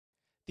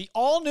The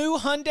all-new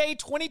Hyundai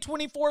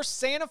 2024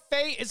 Santa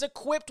Fe is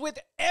equipped with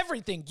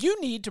everything you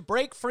need to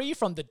break free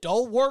from the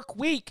dull work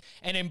week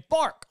and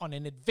embark on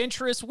an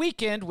adventurous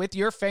weekend with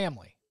your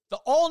family. The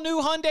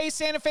all-new Hyundai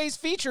Santa Fe's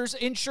features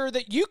ensure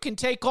that you can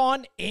take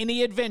on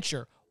any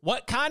adventure.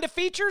 What kind of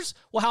features?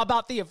 Well, how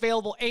about the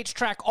available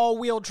H-Track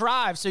all-wheel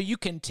drive so you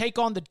can take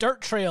on the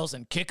dirt trails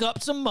and kick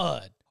up some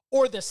mud?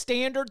 Or the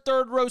standard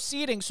third-row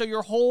seating so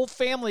your whole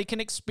family can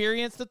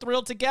experience the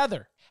thrill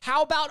together?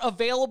 How about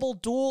available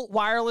dual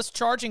wireless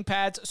charging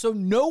pads so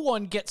no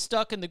one gets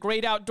stuck in the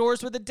great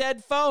outdoors with a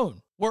dead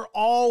phone? We're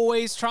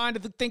always trying to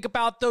think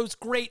about those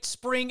great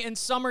spring and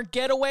summer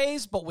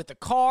getaways, but with a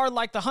car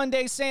like the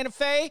Hyundai Santa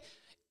Fe,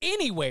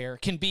 anywhere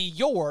can be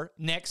your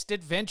next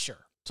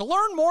adventure. To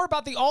learn more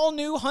about the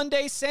all-new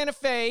Hyundai Santa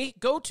Fe,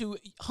 go to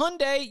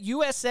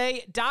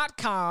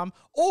HyundaiUSA.com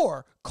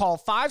or call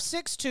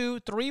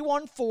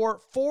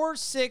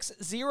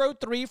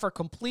 562-314-4603 for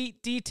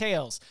complete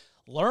details.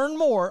 Learn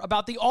more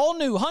about the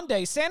all-new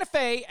Hyundai Santa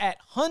Fe at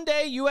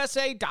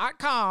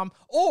HyundaiUSA.com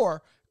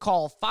or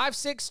call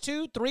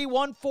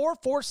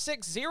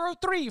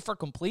 562-314-4603 for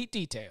complete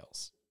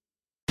details.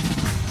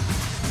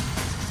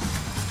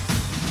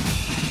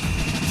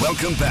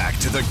 Welcome back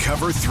to the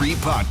Cover 3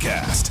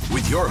 Podcast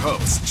with your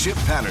hosts, Chip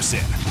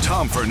Patterson,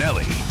 Tom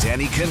Fornelli,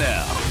 Danny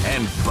Cannell,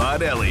 and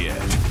Bud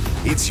Elliott.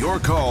 It's your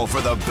call for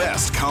the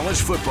best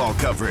college football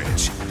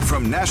coverage,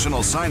 from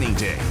National Signing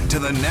Day to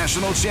the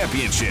National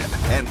Championship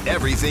and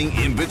everything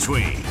in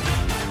between.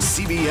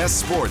 CBS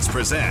Sports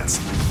presents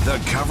the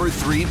Cover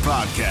 3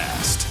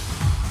 Podcast.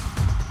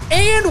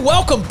 And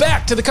welcome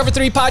back to the Cover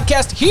 3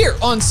 Podcast here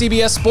on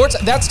CBS Sports.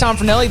 That's Tom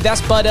Fornelli, that's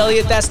Bud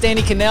Elliott, that's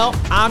Danny Cannell,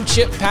 I'm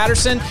Chip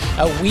Patterson.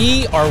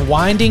 We are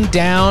winding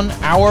down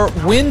our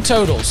win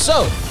totals.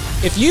 So,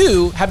 if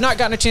you have not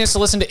gotten a chance to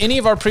listen to any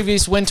of our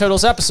previous win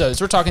totals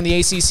episodes, we're talking the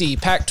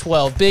ACC,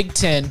 Pac-12, Big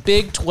Ten,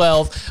 Big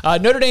 12,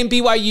 Notre Dame,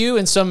 BYU,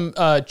 and some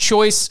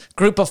choice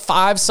group of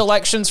 5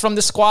 selections from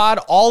the squad.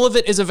 All of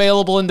it is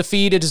available in the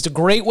feed. It is a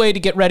great way to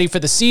get ready for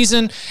the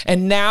season.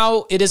 And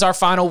now it is our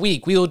final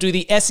week. We will do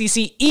the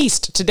SEC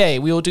East today.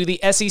 We will do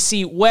the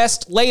SEC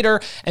West later.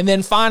 And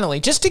then finally,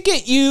 just to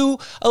get you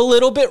a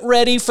little bit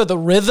ready for the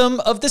rhythm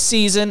of the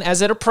season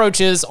as it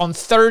approaches, on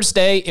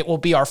Thursday, it will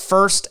be our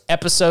first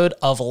episode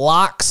of Locks.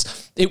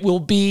 It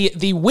will be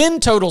the win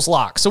totals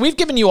lock. So we've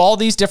given you all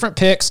these different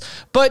picks,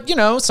 but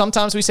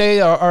sometimes we say,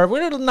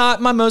 we're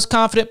not my most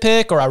confident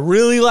pick, or I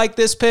really like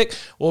this pick.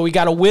 Well, we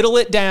got to whittle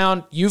it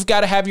down. You've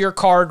got to have your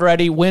card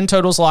ready. Win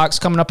totals locks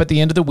coming up at the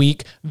end of the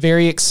week.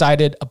 Very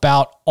excited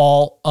about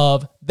all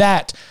of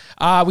that.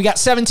 We got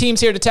 7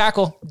 teams here to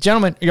tackle.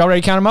 Gentlemen, are y'all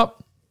ready to count them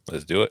up?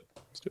 Let's do it.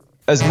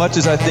 As much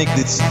as I think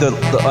it's the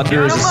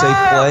under is a safe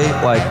play,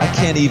 like I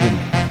can't even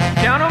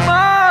count them up.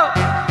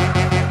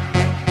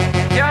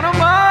 Count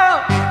them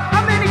up.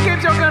 How many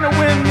games y'all gonna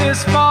win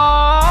this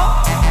fall?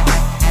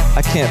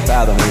 I can't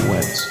fathom who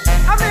wins.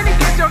 How many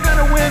games y'all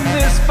gonna win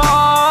this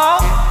fall?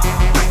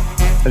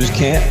 I just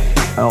can't.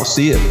 I don't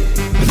see it.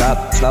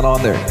 It's not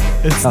on there.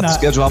 It's not the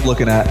schedule I'm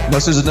looking at.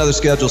 Unless there's another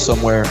schedule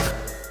somewhere.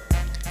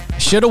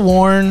 Should have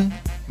worn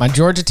my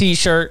Georgia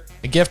t-shirt,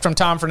 a gift from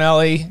Tom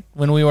Fornelli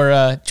when we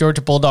were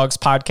Georgia Bulldogs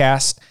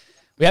podcast.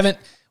 We haven't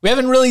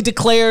really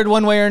declared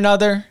one way or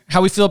another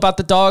how we feel about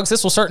the Dogs.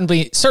 This will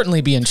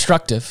certainly be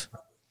instructive.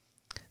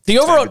 The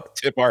over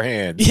tip our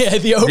hand. Yeah,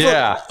 the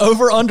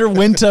over under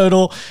win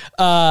total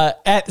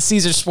at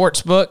Caesars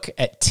Sportsbook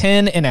at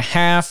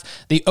 10.5.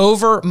 The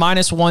over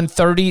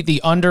 -130.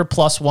 The under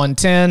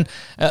 +110.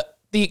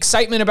 The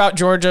excitement about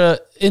Georgia,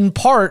 in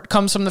part,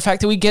 comes from the fact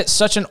that we get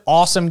such an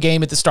awesome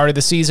game at the start of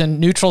the season.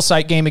 Neutral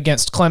site game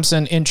against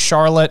Clemson in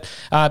Charlotte.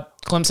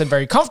 Clemson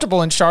very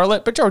comfortable in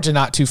Charlotte, but Georgia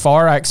not too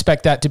far. I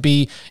expect that to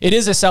be, it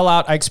is a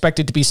sellout. I expect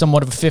it to be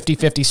somewhat of a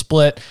 50-50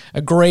 split.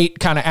 A great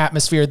kind of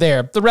atmosphere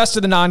there. The rest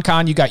of the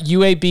non-con, you got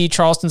UAB,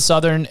 Charleston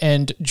Southern,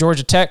 and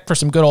Georgia Tech for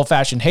some good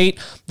old-fashioned hate.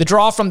 The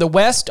draw from the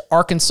West,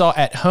 Arkansas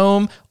at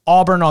home,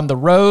 Auburn on the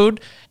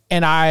road.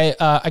 And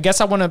I guess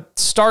I want to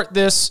start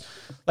this,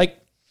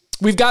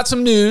 we've got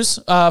some news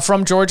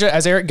from Georgia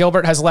as Eric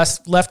Gilbert has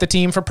left the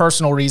team for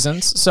personal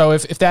reasons. So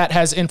if that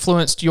has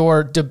influenced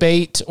your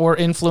debate or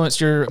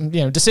influenced your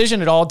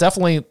decision at all,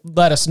 definitely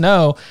let us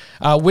know.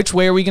 Which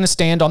way are we going to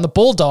stand on the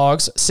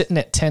Bulldogs sitting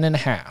at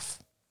 10.5?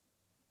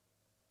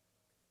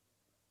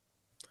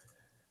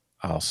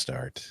 I'll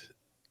start.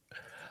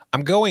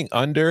 I'm going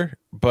under,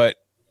 but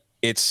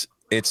it's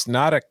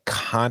not a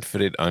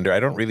confident under. I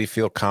don't really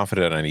feel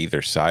confident on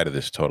either side of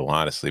this total,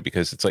 honestly,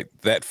 because it's like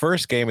that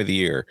first game of the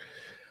year,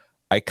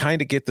 I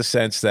kind of get the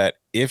sense that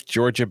if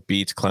Georgia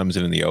beats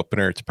Clemson in the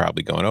opener, it's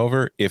probably going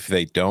over. If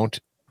they don't,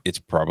 it's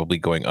probably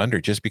going under,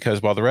 just because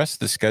while the rest of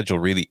the schedule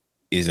really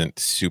isn't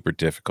super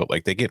difficult,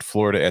 like they get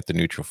Florida at the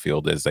neutral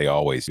field as they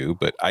always do,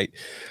 but I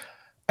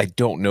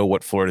don't know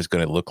what Florida is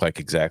going to look like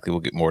exactly. We'll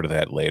get more to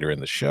that later in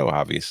the show,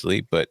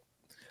 obviously, but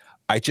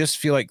I just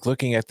feel like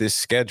looking at this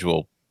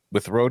schedule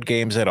with road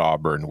games at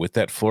Auburn, with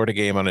that Florida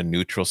game on a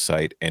neutral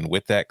site, and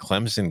with that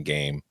Clemson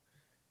game,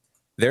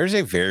 there's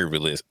a very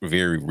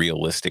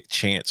realistic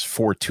chance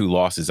for 2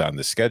 losses on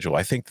the schedule.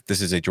 I think that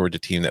this is a Georgia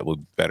team that will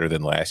be better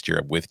than last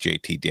year with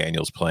JT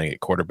Daniels playing at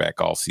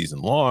quarterback all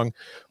season long,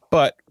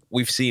 but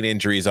we've seen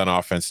injuries on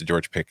offense to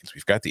George Pickens.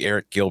 We've got the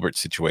Eric Gilbert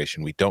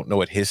situation. We don't know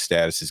what his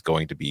status is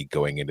going to be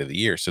going into the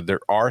year. So there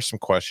are some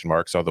question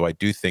marks, although I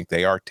do think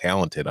they are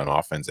talented on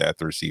offense at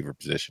the receiver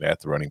position,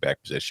 at the running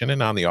back position,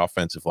 and on the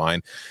offensive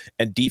line.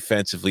 And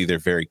defensively, they're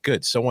very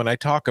good. So when I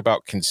talk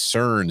about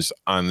concerns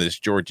on this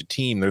Georgia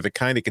team, they're the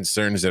kind of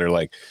concerns that are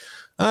like,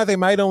 they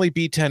might only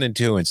be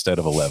 10-2 instead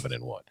of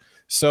 11-1.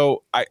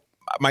 So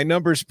my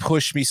numbers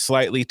push me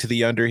slightly to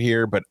the under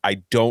here, but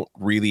I don't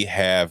really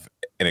have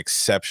an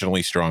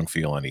exceptionally strong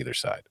feel on either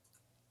side.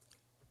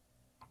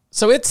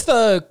 So it's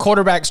the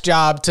quarterback's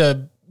job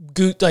to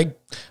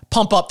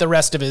pump up the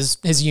rest of his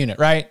unit,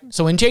 right?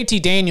 So when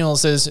JT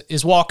Daniels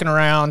is walking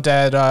around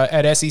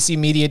at SEC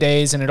media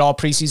days and at all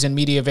preseason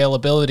media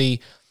availability,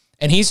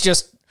 and he's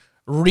just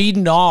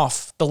reading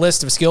off the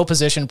list of skill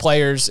position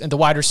players in the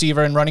wide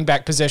receiver and running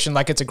back position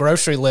like it's a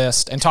grocery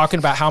list, and talking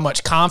about how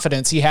much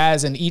confidence he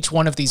has in each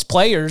one of these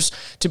players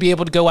to be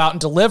able to go out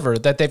and deliver,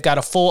 that they've got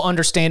a full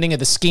understanding of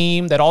the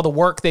scheme, that all the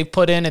work they've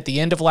put in at the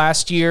end of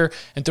last year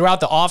and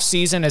throughout the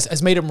offseason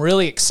has made him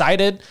really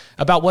excited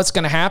about what's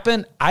going to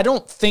happen. I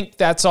don't think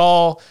that's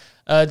all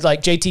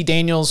like JT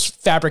Daniels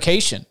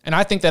fabrication. And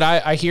I think that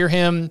I hear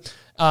him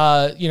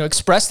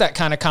express that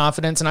kind of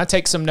confidence, and I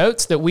take some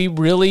notes that we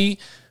really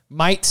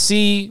might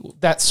see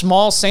that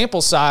small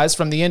sample size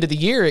from the end of the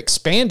year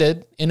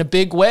expanded in a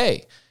big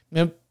way.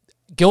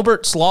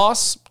 Gilbert's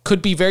loss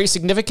could be very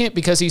significant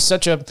because he's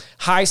such a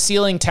high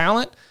ceiling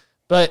talent.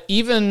 But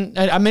even,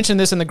 I mentioned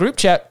this in the group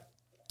chat,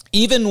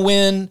 even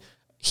when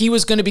he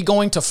was going to be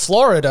going to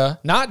Florida,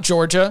 not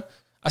Georgia,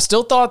 I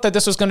still thought that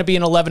this was going to be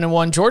an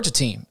 11-1 Georgia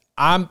team.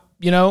 My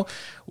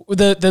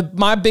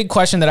big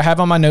question that I have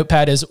on my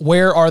notepad is,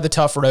 where are the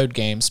tough road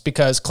games?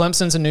 Because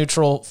Clemson's a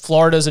neutral,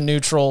 Florida's a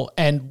neutral,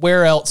 and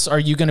where else are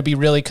you going to be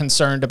really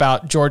concerned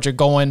about Georgia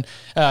going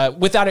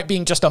without it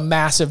being just a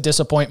massive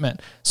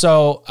disappointment?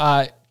 So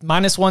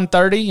minus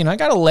 130, I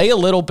got to lay a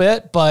little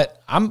bit,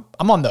 but I'm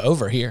on the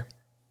over here.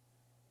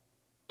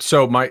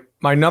 So my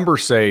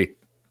numbers say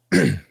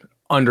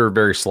under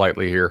very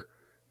slightly here,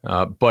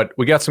 but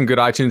we got some good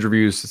iTunes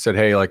reviews that said,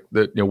 hey, like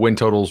the win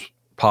totals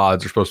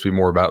pods are supposed to be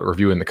more about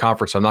reviewing the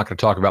conference. So I'm not going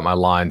to talk about my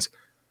lines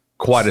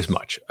quite as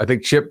much. I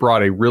think Chip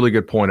brought a really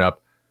good point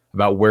up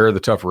about where are the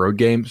tough road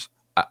games.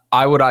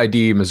 I would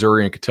ID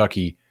Missouri and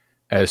Kentucky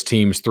as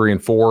teams 3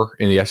 and 4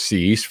 in the SEC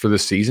East for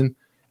this season,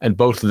 and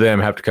both of them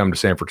have to come to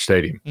Sanford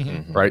Stadium,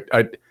 right?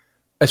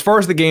 As far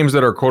as the games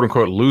that are quote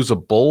unquote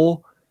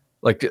losable,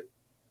 like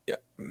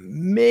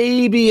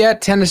maybe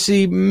at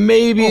Tennessee,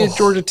 maybe at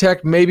Georgia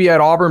Tech, maybe at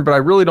Auburn, but I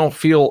really don't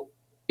feel.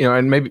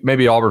 And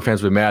maybe Auburn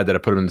fans will be mad that I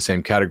put them in the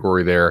same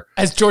category there.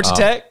 As Georgia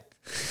Tech?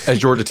 As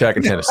Georgia Tech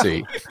and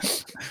Tennessee.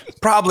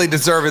 Probably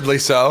deservedly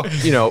so.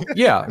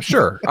 Yeah,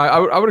 sure. I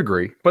would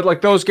agree. But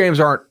like those games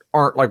aren't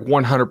like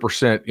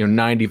 100%,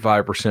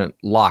 95%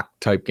 lock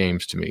type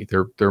games to me.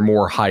 They're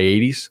more high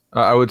 80s,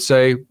 I would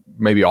say.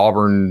 Maybe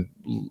Auburn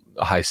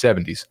high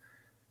 70s.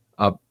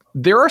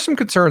 There are some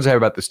concerns I have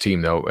about this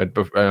team, though.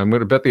 I'm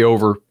going to bet the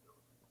over.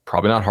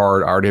 Probably not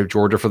hard. I already have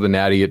Georgia for the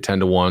Natty at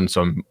 10-1,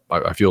 so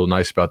I feel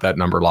nice about that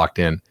number locked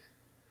in.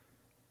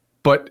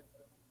 But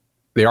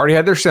they already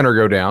had their center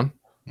go down.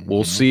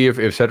 We'll see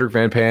if Cedric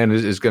Van Pan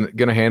is going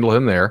to handle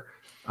him there.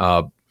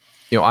 I'm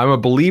a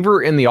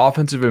believer in the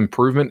offensive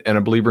improvement and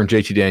a believer in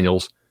JT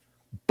Daniels,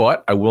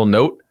 but I will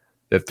note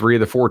that 3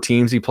 of the 4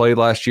 teams he played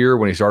last year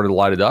when he started to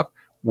light it up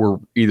were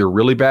either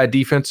really bad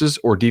defenses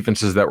or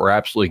defenses that were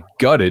absolutely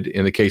gutted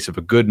in the case of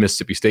a good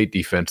Mississippi State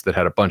defense that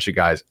had a bunch of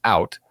guys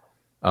out.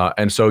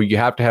 And so you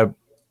have to have,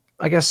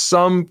 I guess,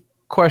 some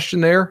question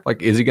there.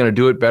 Like, is he going to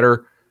do it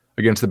better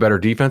against the better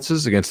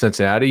defenses? Against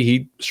Cincinnati,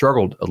 he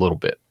struggled a little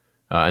bit.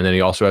 And then he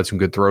also had some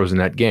good throws in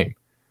that game.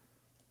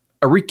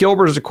 Eric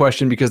Gilbert is a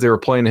question because they were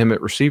playing him at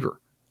receiver,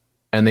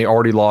 and they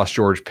already lost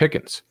George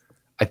Pickens.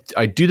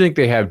 I do think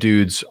they have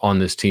dudes on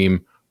this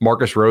team.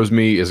 Marcus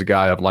Roseme is a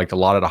guy I've liked a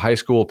lot out of high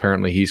school.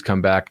 Apparently, he's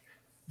come back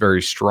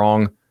very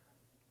strong.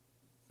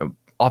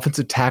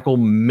 Offensive tackle,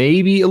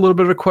 maybe a little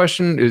bit of a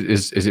question.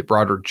 Is it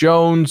Broderick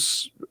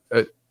Jones?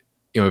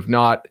 If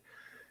not,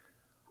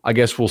 I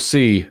guess we'll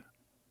see.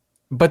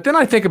 But then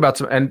I think about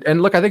some,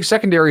 and look, I think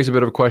secondary is a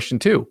bit of a question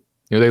too.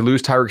 They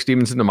lose Tyreek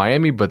Stevenson to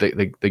Miami, but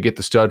they get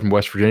the stud from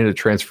West Virginia to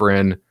transfer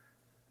in.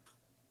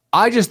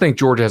 I just think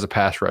Georgia has a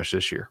pass rush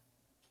this year,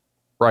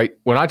 right?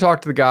 When I talk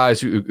to the guys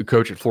who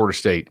coach at Florida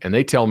State, and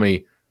they tell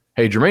me,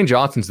 hey, Jermaine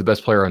Johnson's the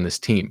best player on this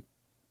team.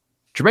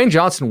 Jermaine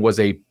Johnson was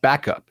a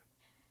backup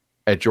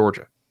at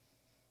Georgia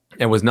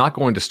and was not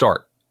going to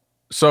start.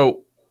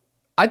 So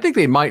I think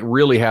they might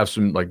really have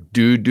some like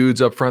dudes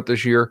up front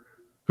this year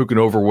who can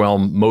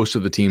overwhelm most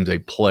of the teams they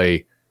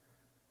play.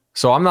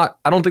 So I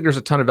don't think there's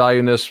a ton of value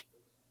in this.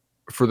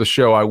 For the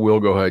show, I will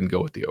go ahead and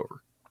go with the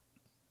over.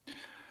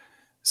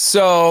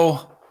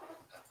 So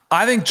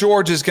I think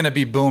Georgia is going to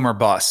be boom or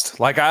bust.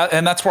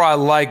 And that's where I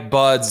like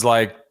Bud's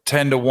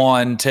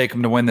 10-1, take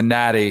them to win the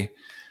Natty.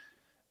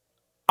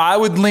 I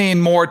would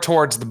lean more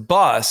towards the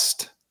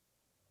bust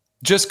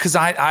just because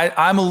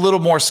I'm a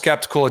little more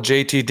skeptical of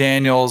JT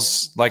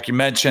Daniels. Like you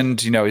mentioned,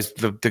 he's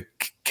the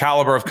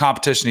caliber of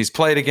competition he's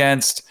played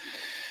against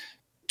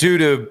due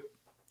to,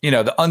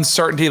 the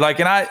uncertainty.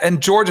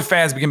 And Georgia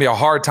fans can be a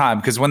hard time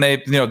because when they,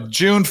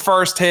 June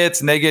 1st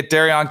hits and they get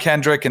Darion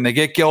Kendrick and they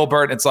get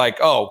Gilbert, it's like,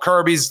 oh,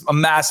 Kirby's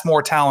amassed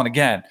more talent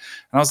again.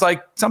 And I was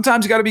like,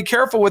 sometimes you got to be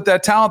careful with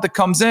that talent that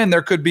comes in.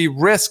 There could be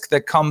risk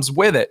that comes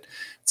with it.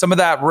 Some of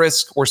that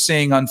risk we're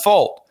seeing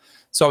unfold.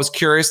 So I was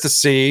curious to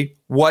see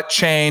what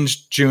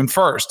changed June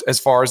 1st as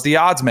far as the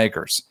odds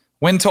makers.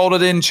 Win total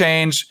didn't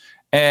change,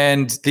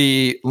 and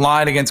the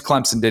line against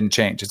Clemson didn't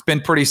change. It's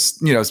been pretty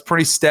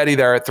steady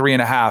there at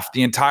 3.5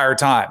 the entire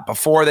time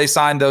before they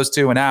signed those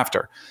two and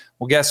after.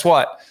 Well, guess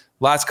what?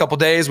 Last couple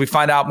days, we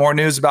find out more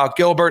news about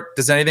Gilbert.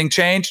 Does anything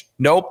change?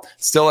 Nope.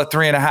 Still at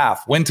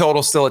 3.5. Win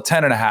total still at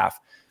 10.5.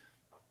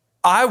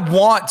 I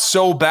want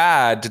so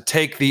bad to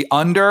take the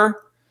under.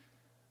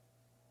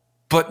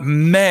 But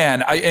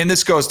man, and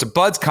this goes to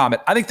Bud's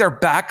comment, I think their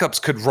backups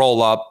could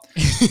roll up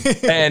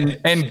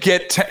and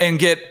get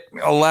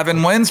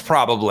 11 wins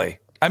probably.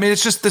 I mean,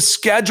 it's just the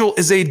schedule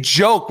is a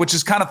joke, which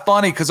is kind of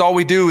funny because all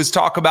we do is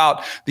talk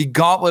about the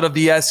gauntlet of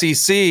the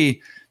SEC.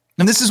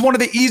 And this is one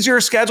of the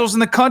easier schedules in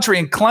the country,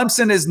 and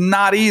Clemson is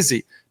not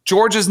easy.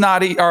 Georgia's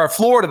not or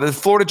Florida, the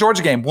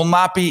Florida-Georgia game will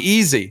not be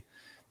easy.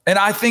 And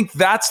I think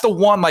that's the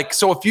one.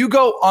 So if you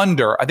go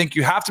under, I think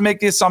you have to make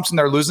the assumption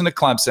they're losing to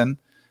Clemson.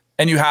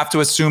 And you have to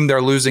assume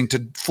they're losing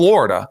to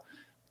Florida.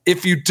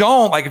 If you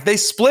don't, if they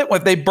split,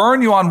 if they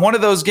burn you on one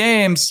of those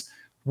games,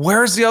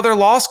 where's the other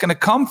loss going to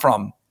come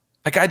from?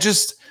 I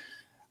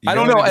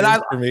don't know.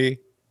 And for me,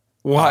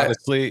 what?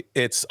 Honestly,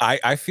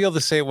 I feel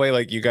the same way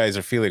like you guys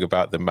are feeling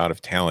about the amount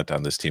of talent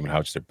on this team and how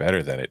much they're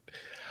better than it.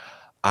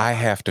 I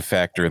have to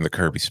factor in the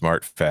Kirby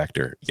Smart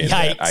factor.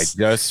 I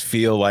just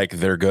feel like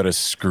they're going to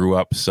screw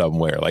up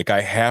somewhere.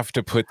 I have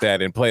to put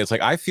that in play. It's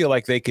I feel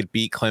like they could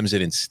beat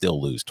Clemson and still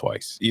lose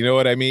twice. You know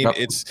what I mean? Yep.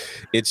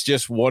 It's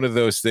just one of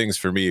those things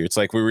for me. It's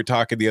like we were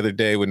talking the other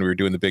day when we were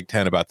doing the Big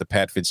Ten about the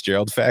Pat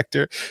Fitzgerald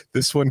factor.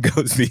 This one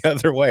goes the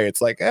other way. It's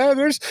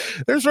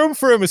there's room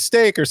for a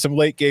mistake or some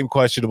late game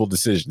questionable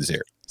decisions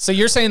here. So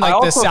you're saying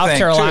the South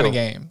Carolina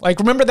game.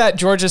 Remember that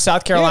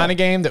Georgia-South Carolina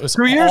game that was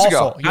 2 years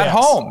ago at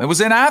home? It was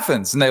in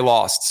Athens and they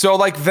lost. So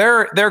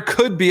there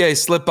could be a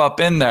slip up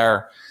in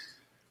there.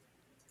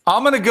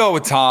 I'm going to go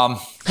with Tom.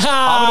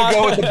 I'm going to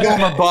go with the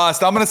boomer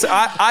bust. I'm going to say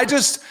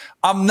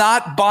I'm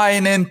not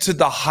buying into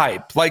the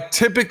hype.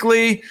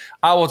 Typically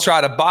I will try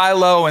to buy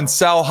low and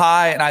sell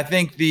high. And I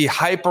think the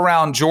hype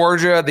around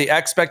Georgia, the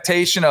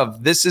expectation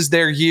of this is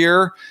their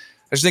year,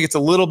 I just think it's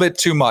a little bit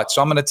too much.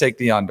 So I'm going to take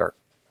the under.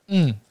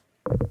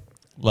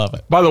 Love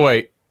it. By the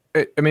way,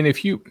 I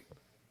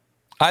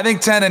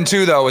think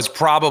 10-2 though is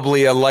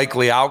probably a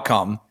likely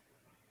outcome.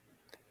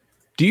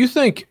 Do you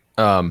think?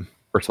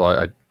 First of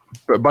all,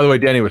 by the way,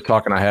 Danny was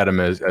talking. I had him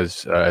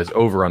as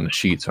over on the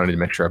sheet, so I need to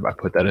make sure I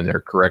put that in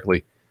there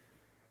correctly.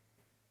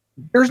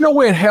 There's no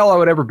way in hell I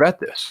would ever bet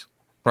this.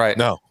 Right?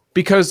 No,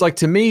 because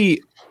to me,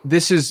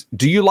 this is.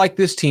 Do you like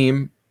this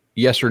team?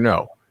 Yes or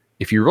no.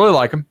 If you really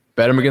like them,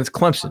 bet them against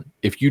Clemson.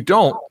 If you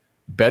don't,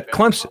 bet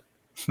Clemson.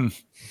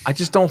 I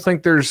just don't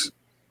think there's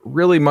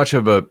really much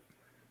of a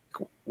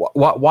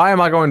why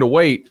am I going to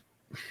wait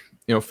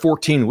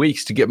 14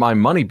 weeks to get my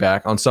money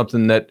back on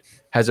something that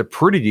has a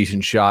pretty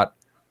decent shot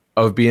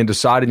of being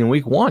decided in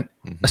week one,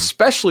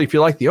 especially if you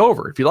like the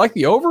over. If you like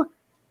the over,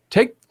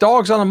 take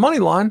dogs on the money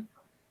line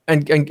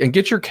and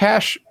get your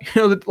cash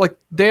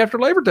day after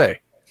Labor Day.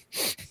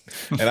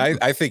 And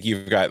I think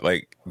you've got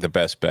the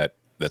best bet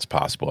that's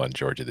possible on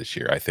Georgia this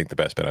year. I think the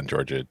best bet on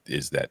Georgia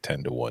is that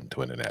 10-1 to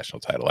win a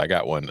national title. I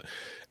got one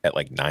at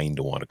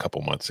 9-1 a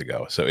couple months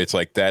ago. So it's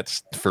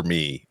that's for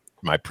me,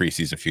 my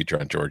preseason future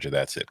on Georgia.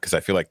 That's it. Cause I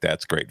feel like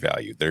that's great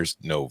value. There's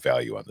no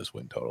value on this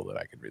win total that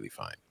I could really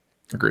find.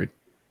 Agreed.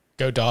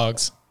 Go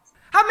Dogs.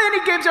 How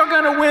many games y'all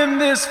gonna win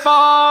this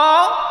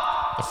fall?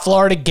 The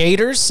Florida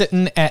Gators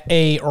sitting at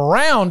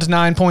around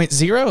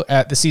 9.0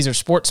 at the Caesar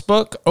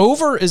Sportsbook.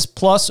 Over is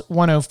plus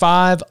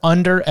 105,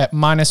 under at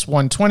minus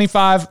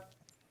 125.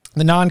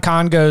 The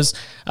non-con goes,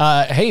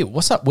 hey,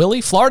 what's up,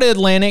 Willie? Florida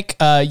Atlantic,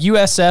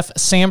 USF,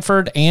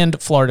 Samford,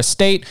 and Florida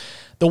State.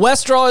 The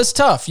West draw is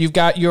tough. You've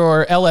got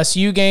your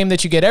LSU game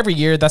that you get every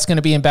year. That's going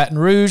to be in Baton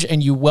Rouge,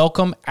 and you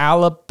welcome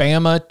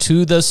Alabama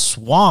to the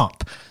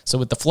Swamp. So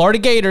with the Florida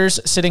Gators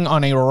sitting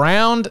on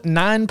around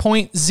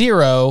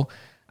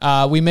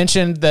 9.0, we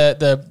mentioned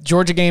the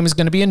Georgia game is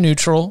going to be a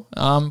neutral.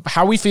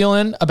 How are we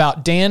feeling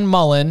about Dan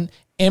Mullen,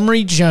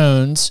 Emory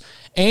Jones,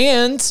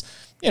 and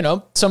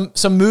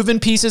some moving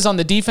pieces on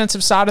the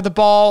defensive side of the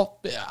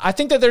ball? I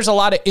think that there's a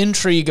lot of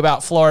intrigue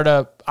about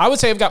Florida. I would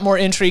say I've got more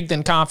intrigue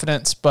than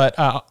confidence, but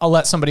I'll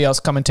let somebody else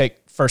come and take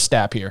first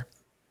stab here.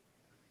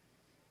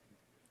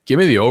 Give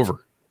me the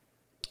over.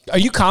 Are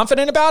you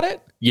confident about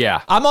it?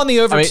 Yeah. I'm on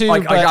the over too.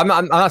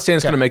 I'm not saying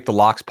it's going to make the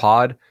locks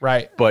pod.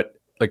 Right. But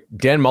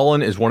Dan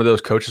Mullen is one of those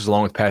coaches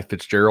along with Pat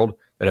Fitzgerald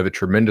that have a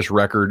tremendous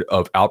record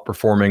of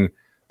outperforming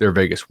their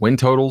Vegas win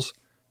totals.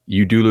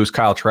 You do lose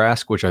Kyle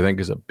Trask, which I think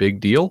is a big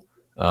deal.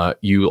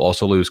 You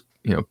also lose,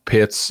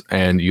 Pitts,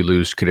 and you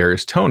lose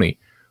Kadarius Toney,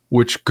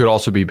 which could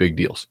also be big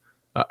deals.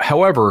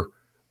 However,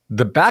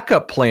 the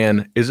backup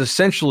plan is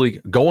essentially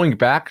going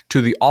back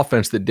to the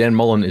offense that Dan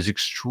Mullen is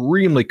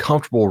extremely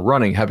comfortable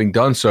running, having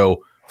done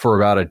so for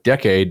about a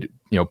decade,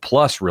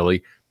 plus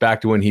really, back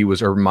to when he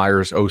was Urban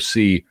Meyer's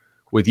OC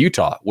with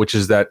Utah, which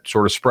is that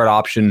sort of spread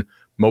option,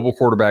 mobile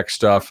quarterback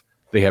stuff.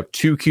 They have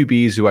 2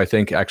 QBs who I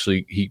think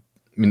actually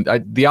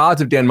the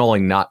odds of Dan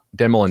Mullen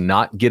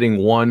not getting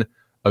one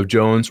of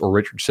Jones or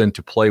Richardson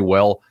to play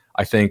well,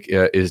 I think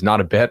is not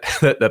a bet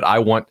that I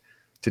want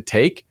to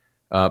take.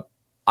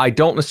 I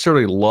don't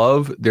necessarily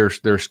love their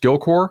skill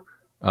core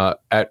on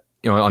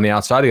the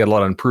outside. They got a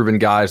lot of unproven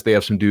guys. They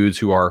have some dudes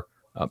who are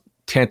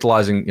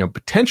tantalizing,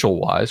 potential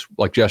wise,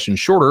 like Justin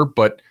Shorter,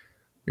 but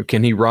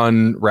can he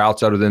run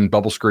routes other than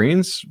bubble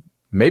screens?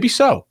 Maybe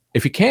so.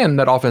 If he can,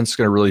 that offense is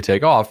going to really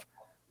take off.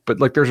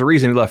 But there's a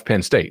reason he left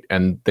Penn State,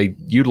 and they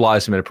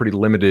utilized him in a pretty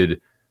limited,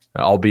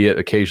 albeit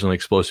occasionally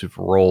explosive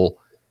role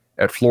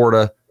at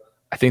Florida.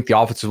 I think the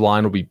offensive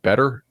line will be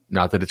better.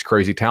 Not that it's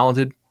crazy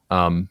talented,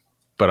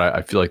 but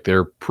I feel like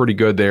they're pretty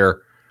good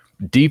there.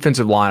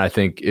 Defensive line, I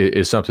think,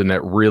 is something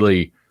that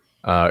really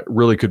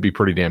could be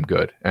pretty damn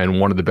good, and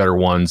one of the better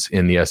ones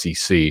in the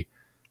SEC.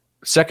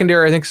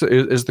 Secondary, I think,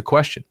 is the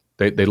question.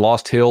 They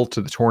lost Hill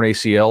to the torn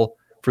ACL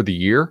for the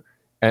year,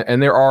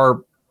 and there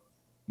are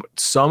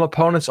some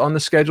opponents on the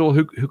schedule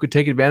who could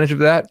take advantage of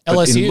that. LSU,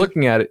 but in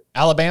looking at it,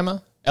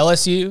 Alabama,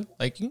 LSU,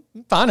 you can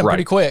find them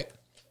pretty quick.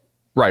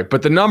 Right,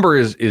 but the number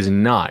is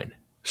 9.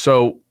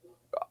 So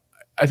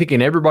I think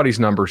in everybody's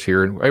numbers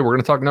here, and hey, we're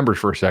going to talk numbers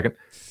for a second.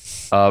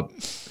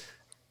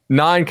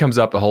 9 comes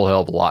up a whole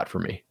hell of a lot for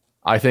me.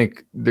 I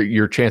think that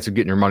your chance of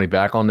getting your money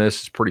back on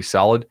this is pretty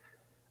solid.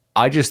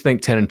 I just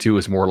think 10-2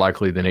 is more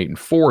likely than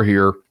 8-4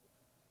 here.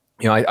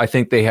 I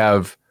think they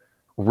have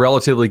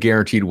relatively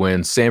guaranteed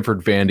wins: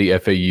 Samford, Vandy,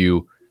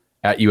 FAU,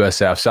 at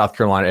USF, South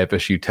Carolina,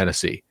 FSU,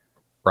 Tennessee.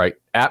 Right,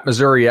 at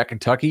Missouri, at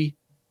Kentucky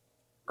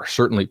are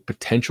certainly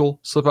potential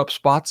slip-up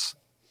spots,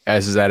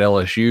 as is at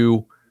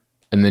LSU,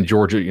 and then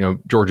Georgia,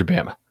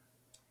 Bama.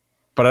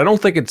 But I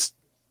don't think it's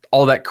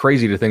all that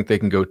crazy to think they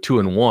can go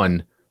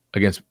 2-1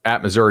 against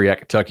at Missouri, at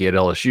Kentucky, at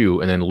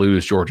LSU, and then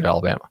lose Georgia,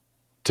 Alabama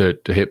to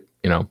hit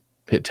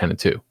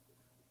 10-2.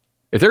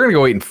 If they're going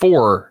to go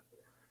 8-4,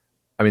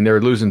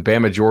 they're losing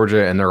Bama,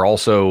 Georgia, and they're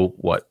also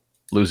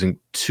losing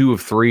 2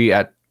 of 3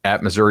 at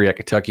Missouri, at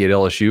Kentucky, at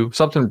LSU.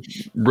 Something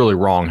really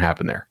wrong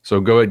happened there. So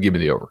go ahead and give me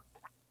the over.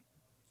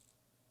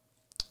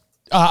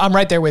 I'm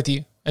right there with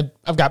you.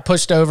 I've got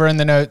pushed over in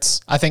the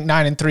notes. I think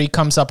 9-3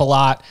 comes up a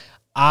lot.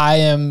 I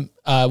am,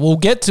 we'll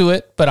get to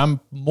it, but I'm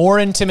more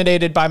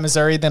intimidated by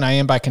Missouri than I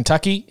am by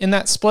Kentucky in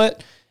that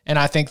split. And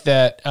I think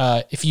that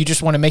if you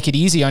just want to make it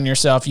easy on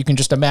yourself, you can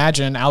just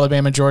imagine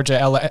Alabama,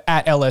 Georgia,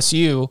 at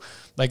LSU.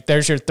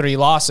 There's your 3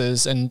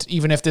 losses. And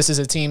even if this is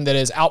a team that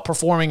is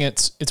outperforming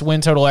its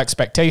win total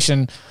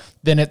expectation,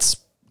 then it's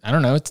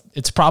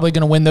probably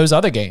going to win those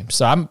other games.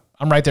 So I'm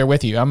right there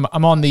with you.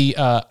 I'm on the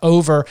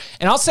over.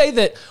 And I'll say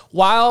that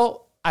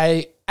while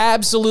I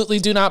absolutely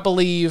do not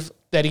believe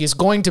that he is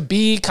going to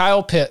be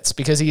Kyle Pitts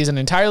because he is an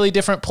entirely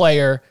different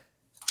player,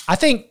 I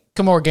think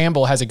Kamar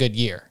Gamble has a good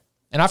year.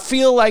 And I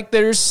feel like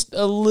there's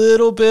a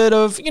little bit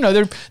of,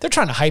 they're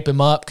trying to hype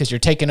him up because you're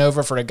taking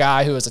over for a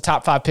guy who is a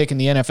top 5 pick in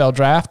the NFL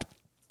draft.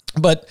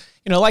 But,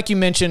 like you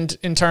mentioned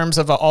in terms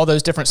of all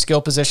those different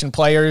skill position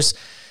players,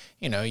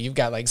 you've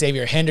got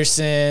Xavier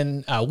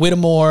Henderson,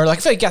 Whittemore. I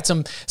feel like you got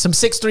some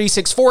 6'3",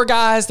 6'4"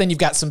 guys. Then you've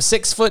got some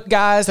 6-foot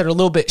guys that are a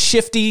little bit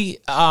shifty.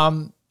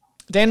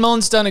 Dan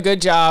Mullen's done a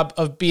good job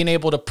of being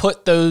able to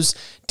put those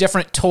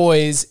different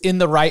toys in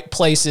the right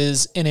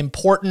places in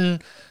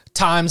important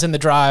times in the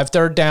drive,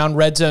 third down,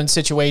 red zone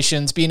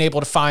situations, being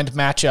able to find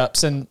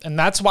matchups. And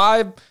that's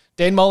why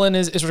Dan Mullen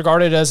is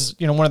regarded as,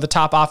 one of the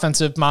top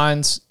offensive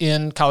minds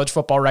in college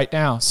football right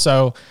now.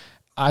 So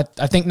I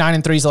think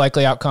 9-3 is a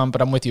likely outcome,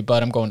 but I'm with you,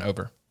 Bud. I'm going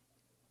over.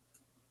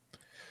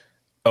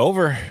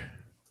 Over.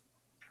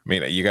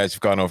 You guys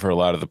have gone over a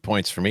lot of the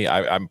points for me.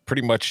 I'm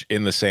pretty much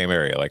in the same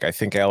area. I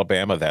think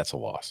Alabama, that's a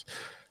loss.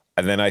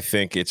 And then I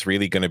think it's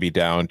really going to be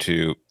down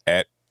to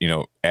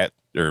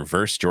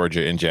versus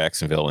Georgia in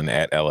Jacksonville and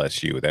at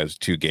LSU. Those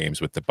 2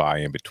 games with the bye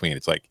in between.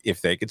 It's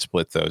if they could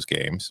split those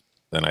games,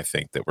 then I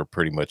think that we're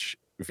pretty much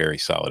very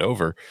solid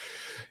over.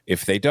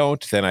 If they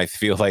don't, then I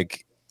feel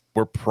like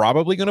we're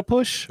probably going to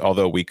push,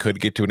 although we could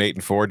get to an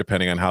 8-4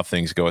 depending on how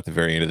things go at the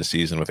very end of the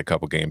season with a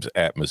couple games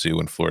at Mizzou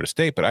and Florida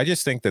State. But I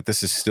just think that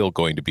this is still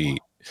going to be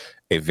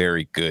a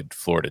very good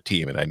Florida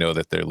team. And I know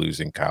that they're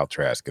losing Kyle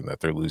Trask and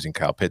that they're losing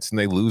Kyle Pitts, and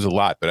they lose a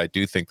lot. But I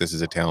do think this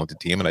is a talented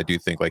team. And I do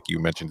think, like you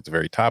mentioned at the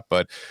very top,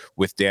 but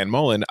with Dan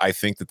Mullen, I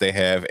think that they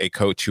have a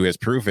coach who has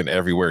proven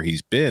everywhere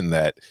he's been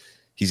that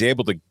he's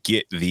able to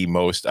get the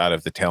most out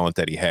of the talent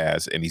that he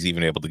has, and he's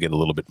even able to get a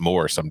little bit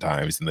more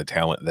sometimes than the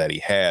talent that he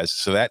has.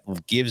 So that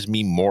gives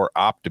me more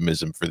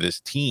optimism for this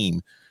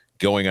team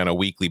going on a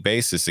weekly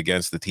basis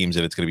against the teams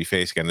that it's going to be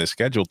facing on this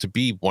schedule to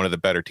be one of the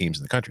better teams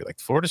in the country. Like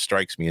Florida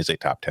strikes me as a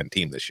top 10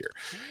 team this year.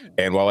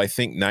 And while I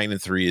think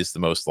 9-3 is the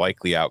most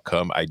likely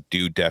outcome, I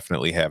do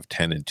definitely have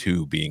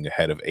 10-2 being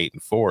ahead of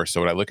 8-4.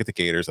 So when I look at the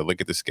Gators, I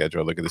look at the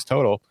schedule, I look at this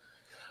total,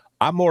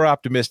 I'm more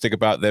optimistic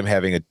about them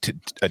having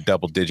a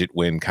double-digit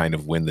win, kind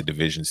of win the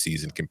division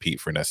season, compete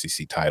for an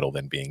SEC title,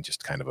 than being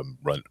just kind of a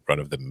run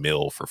of the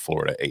mill for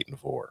Florida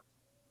 8-4.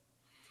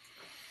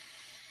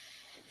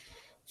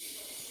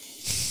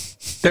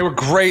 They were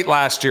great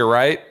last year,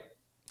 right?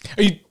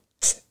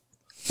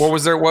 How were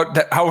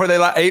they?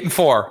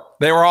 8-4.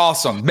 They were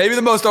awesome. Maybe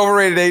the most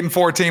overrated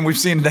 8-4 team we've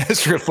seen in the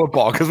history of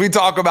football, because we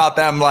talk about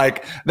them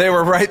like they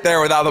were right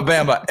there with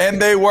Alabama,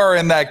 and they were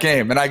in that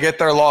game. And I get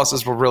their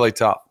losses were really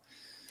tough.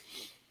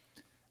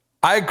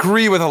 I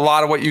agree with a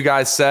lot of what you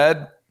guys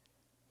said.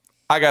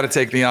 I got to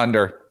take the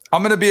under.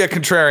 I'm going to be a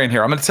contrarian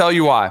here. I'm going to tell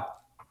you why.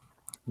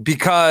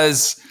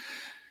 Because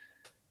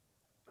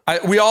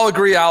we all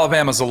agree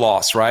Alabama's a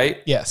loss, right?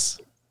 Yes.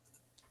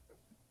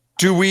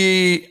 Do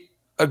we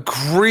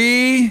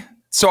agree?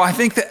 So I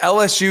think the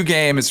LSU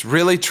game is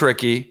really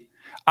tricky.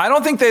 I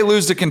don't think they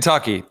lose to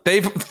Kentucky.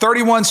 They've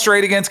 31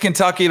 straight against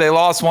Kentucky. They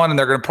lost one, and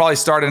they're going to probably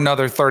start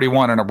another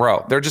 31 in a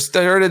row. They're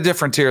at a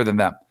different tier than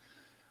them.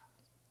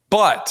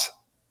 But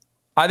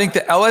I think the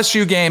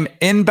LSU game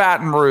in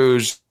Baton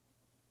Rouge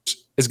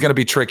is going to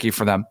be tricky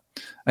for them.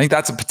 I think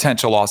that's a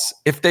potential loss.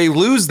 If they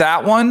lose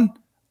that one,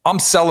 I'm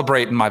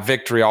celebrating my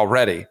victory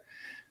already,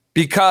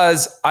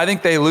 because I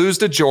think they lose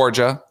to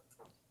Georgia.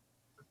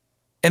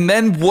 And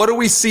then what do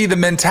we see? The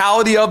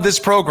mentality of this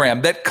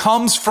program that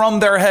comes from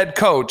their head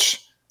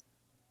coach.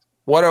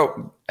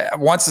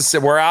 Once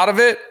we're out of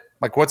it,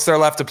 like, what's there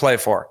left to play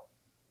for?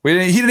 He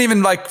didn't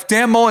even, like,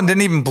 Dan Mullen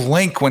didn't even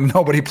blink when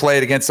nobody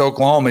played against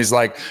Oklahoma. He's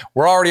like,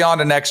 we're already on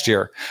to next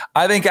year.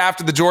 I think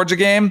after the Georgia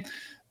game,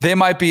 they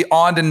might be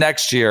on to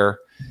next year.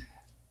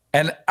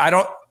 And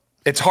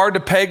it's hard to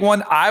peg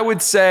one. I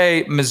would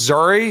say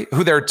Missouri,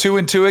 who they're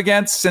 2-2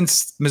 against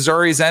since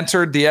Missouri's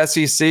entered the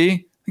SEC.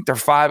 I think they're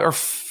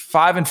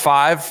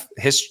 5-5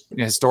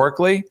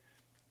 historically.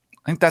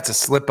 I think that's a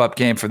slip-up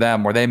game for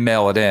them where they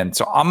mail it in.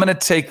 So I'm going to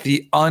take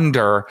the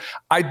under.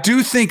 I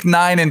do think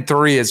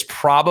 9-3 is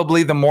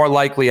probably the more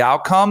likely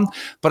outcome,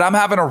 but I'm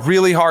having a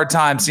really hard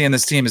time seeing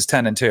this team as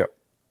 10-2.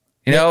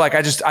 You know, like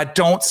I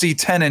don't see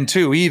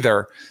 10-2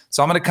 either.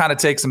 So I'm going to kind of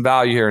take some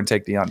value here and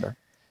take the under.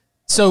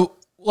 So,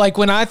 like,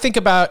 when I think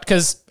about,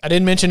 because I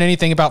didn't mention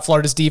anything about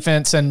Florida's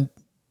defense, and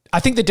I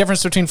think the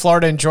difference between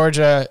Florida and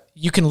Georgia,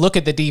 you can look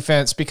at the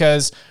defense,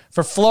 because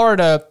for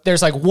Florida,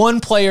 there's like one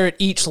player at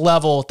each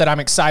level that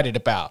I'm excited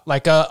about.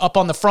 Like up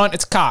on the front,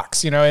 it's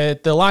Cox. You know,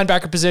 at the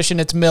linebacker position,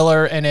 it's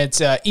Miller, and it's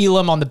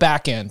Elam on the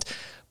back end.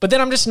 But then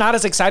I'm just not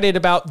as excited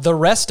about the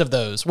rest of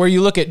those. Where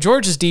you look at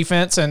Georgia's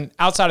defense, and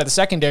outside of the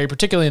secondary,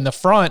 particularly in the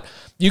front,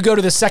 you go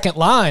to the second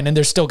line, and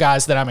there's still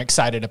guys that I'm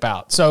excited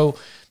about. So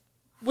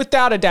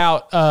without a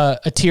doubt,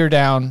 a tier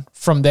down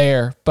from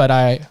there. But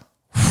I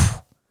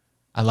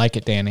like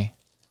it, Danny.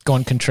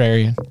 Going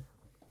contrarian.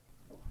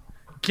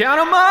 Count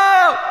them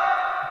up!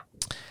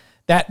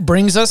 That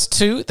brings us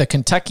to the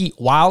Kentucky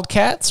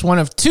Wildcats, one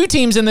of two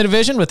teams in the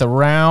division with a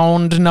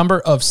round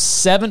number of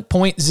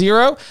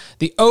 7.0.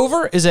 The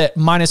over is at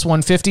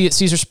 -150 at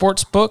Caesar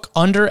Sportsbook,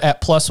 under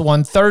at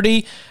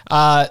 +130.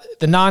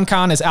 The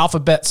non-con is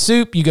Alphabet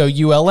Soup. You go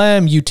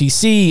ULM,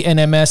 UTC,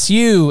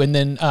 NMSU, and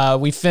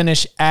then we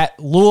finish at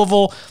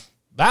Louisville.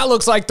 That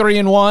looks like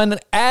 3-1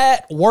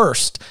 at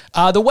worst.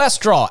 The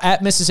West draw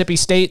at Mississippi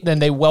State. Then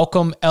they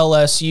welcome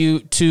LSU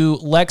to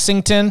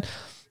Lexington.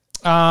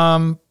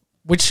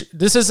 Which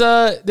this is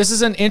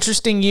an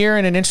interesting year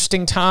and an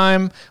interesting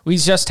time. We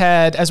just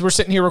had, as we're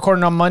sitting here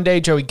recording on Monday,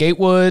 Joey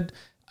Gatewood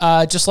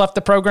just left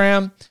the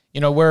program.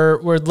 You know, we're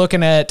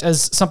looking at,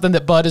 as something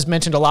that Bud has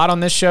mentioned a lot on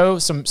this show,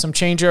 some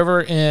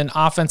changeover in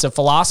offensive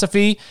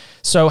philosophy.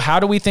 So how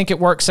do we think it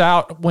works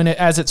out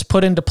as it's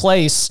put into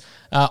place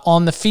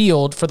on the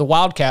field for the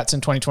Wildcats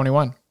in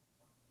 2021?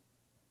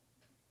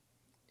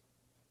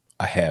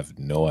 I have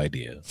no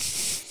idea.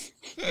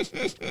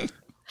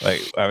 Like,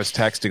 I was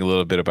texting a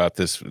little bit about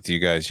this with you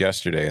guys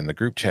yesterday in the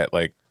group chat.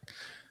 Like,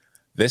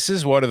 this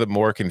is one of the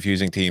more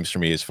confusing teams for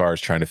me as far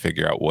as trying to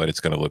figure out what it's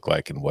going to look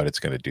like and what it's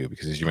going to do.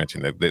 Because as you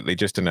mentioned, they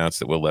just announced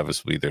that Will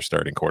Levis will be their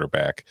starting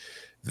quarterback.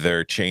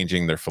 They're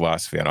changing their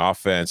philosophy on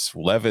offense.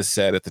 Levis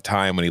said at the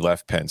time when he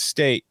left Penn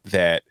State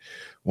that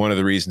one of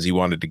the reasons he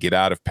wanted to get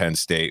out of Penn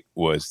State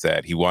was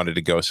that he wanted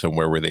to go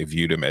somewhere where they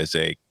viewed him as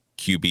a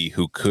QB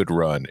who could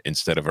run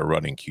instead of a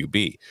running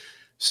QB.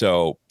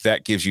 So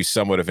that gives you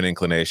somewhat of an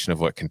inclination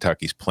of what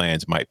Kentucky's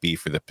plans might be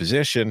for the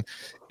position.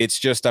 It's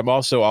just, I'm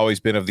also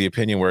always been of the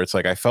opinion where it's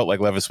like, I felt like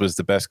Levis was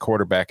the best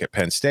quarterback at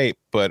Penn State,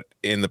 but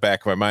in the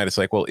back of my mind, it's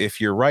like, well,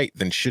 if you're right,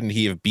 then shouldn't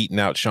he have beaten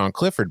out Sean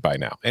Clifford by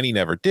now? And he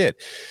never did.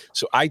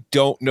 So I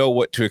don't know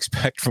what to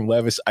expect from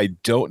Levis. I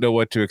don't know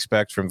what to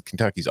expect from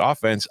Kentucky's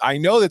offense. I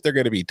know that they're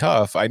going to be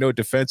tough. I know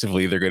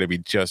defensively they're going to be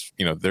just,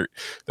 you know, they're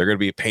going to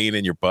be a pain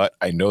in your butt.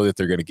 I know that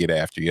they're going to get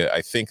after you.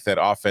 I think that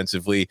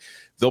offensively,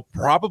 they'll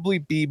probably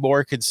be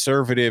more consistent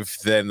conservative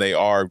than they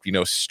are,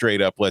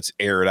 straight up, let's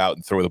air it out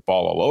and throw the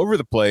ball all over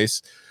the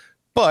place.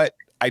 But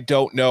I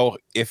don't know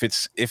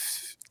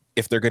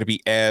if they're going to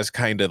be as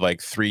kind of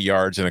like 3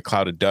 yards in a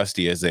cloud of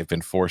dusty as they've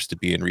been forced to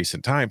be in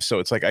recent times. So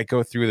it's like I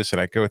go through this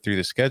and I go through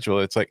the schedule.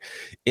 It's like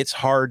it's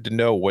hard to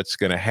know what's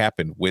going to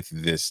happen with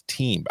this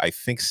team. I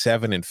think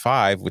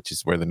 7-5, which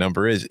is where the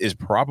number is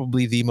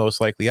probably the most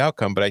likely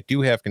outcome. But I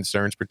do have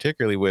concerns,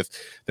 particularly with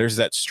there's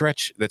that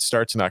stretch that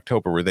starts in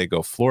October where they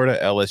go Florida,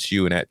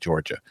 LSU, and at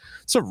Georgia.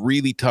 It's a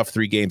really tough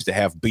 3 games to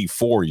have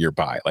before your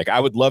bye. Like I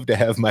would love to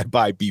have my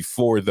bye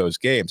before those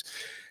games.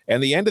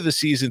 And the end of the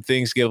season,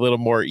 things get a little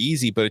more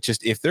easy, but it's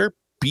just if they're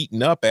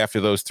beaten up after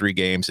those 3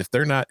 games, if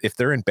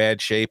they're in bad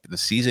shape, the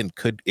season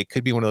could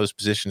be one of those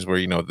positions where,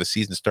 the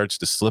season starts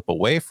to slip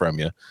away from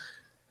you.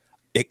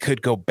 It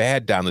could go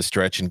bad down the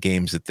stretch in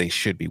games that they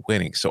should be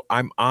winning. So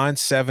I'm on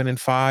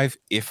 7-5.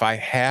 If I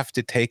have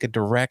to take a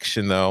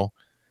direction though,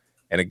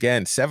 and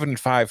again,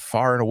 7-5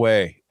 far and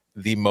away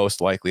the most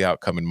likely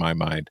outcome in my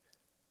mind.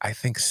 I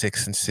think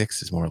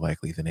 6-6 is more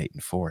likely than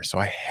 8-4. So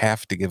I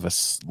have to give a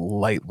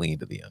slight lean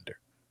to the under.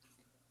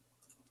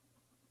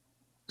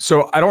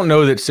 So I don't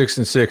know that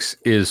 6-6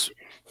 is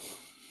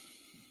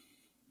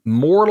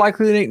more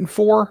likely than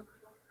 8-4,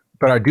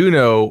 but I do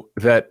know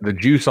that the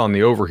juice on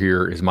the over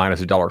here is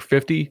minus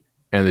 $1.50,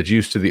 and the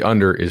juice to the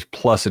under is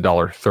plus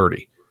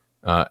 $1.30.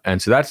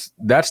 And so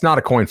that's not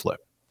a coin flip.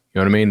 You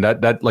know what I mean?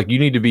 That like you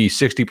need to be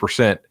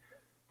 60%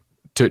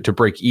 to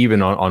break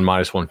even on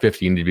minus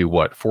 150. You need to be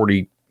what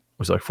 40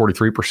 was like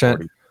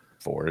 43%,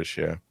 44ish,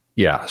 yeah.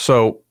 Yeah.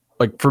 So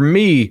like for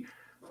me,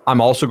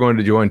 I'm also going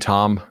to join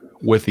Tom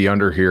with the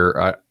under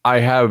here.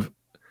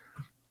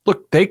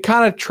 They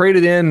kind of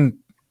traded in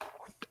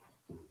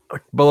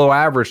below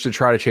average to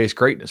try to chase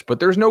greatness, but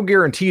there's no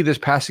guarantee this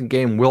passing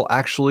game will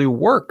actually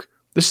work.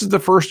 This is the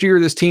first year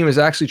this team is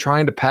actually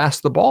trying to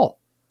pass the ball.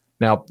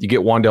 Now, you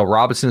get Wan'Dale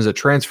Robinson as a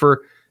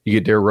transfer. You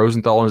get Derek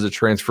Rosenthal as a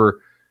transfer.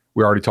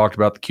 We already talked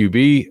about the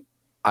QB.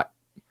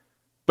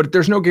 But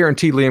there's no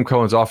guarantee Liam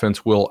Cohen's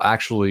offense will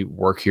actually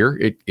work here.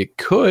 It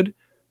could.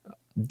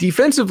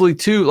 Defensively,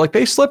 too, like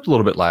they slipped a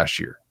little bit last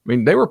year. I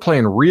mean, they were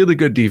playing really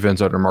good defense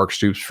under Mark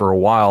Stoops for a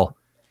while.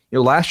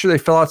 Last year they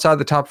fell outside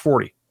the top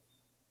 40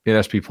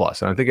 in SP+.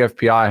 And I think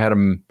FPI had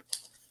them,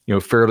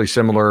 fairly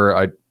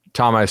similar.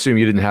 Tom, I assume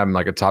you didn't have them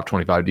like a top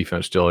 25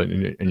 defense still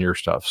in your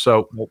stuff.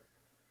 So,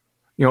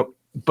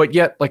 but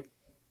yet, like,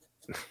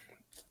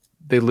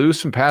 they lose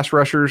some pass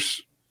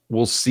rushers.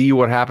 We'll see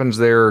what happens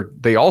there.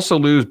 They also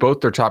lose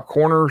both their top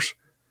corners.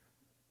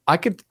 I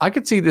could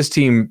see this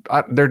team.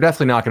 They're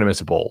definitely not going to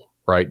miss a bowl,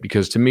 right?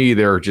 Because to me,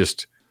 they're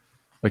just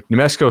like New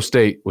Mexico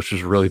State, which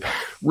was really bad,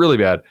 really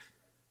bad.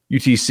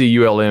 UTC,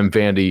 ULM,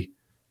 Vandy.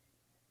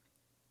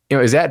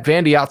 Is that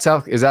Vandy out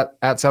south? Is that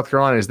at South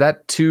Carolina? Is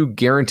that 2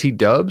 guaranteed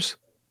dubs?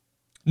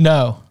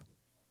 No.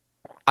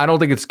 I don't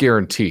think it's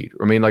guaranteed.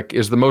 I mean, like,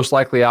 is the most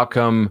likely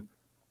outcome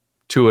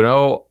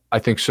 2-0? I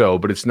think so,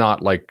 but it's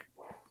not like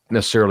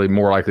necessarily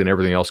more likely than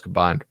everything else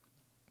combined.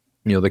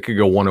 They could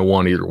go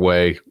 1-1 either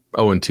way.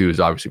 0-2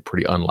 is obviously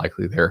pretty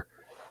unlikely there,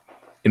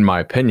 in my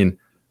opinion.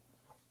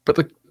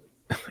 But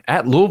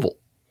at Louisville,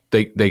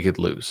 they could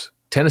lose.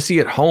 Tennessee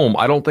at home,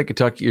 I don't think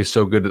Kentucky is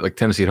so good that like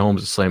Tennessee at home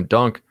is a slam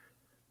dunk.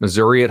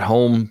 Missouri at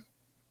home,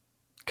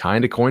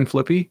 kind of coin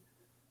flippy.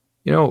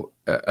 Go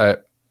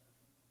ahead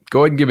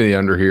and give me the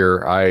under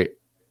here.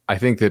 I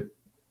think that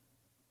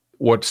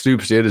what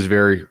Stoops did is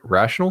very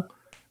rational.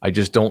 I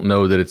just don't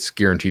know that it's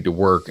guaranteed to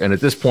work. And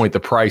at this point, the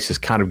price has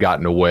kind of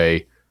gotten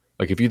away.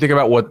 Like if you think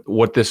about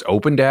what this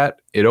opened at,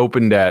 it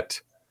opened at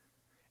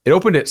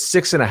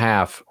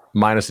 6.5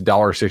 minus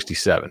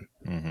 $1.67.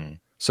 Mm-hmm.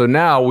 So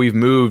now we've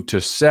moved to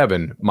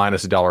 7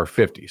 minus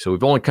 $1.50. So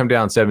we've only come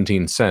down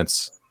 17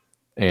 cents,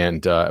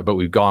 but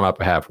we've gone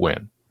up a half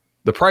win.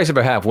 The price of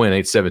a half win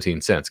ain't 17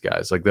 cents,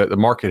 guys. Like the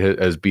market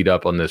has beat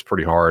up on this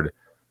pretty hard.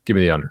 Give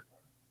me the under.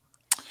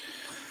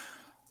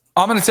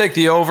 I'm going to take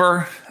the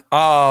over.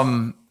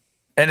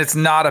 And it's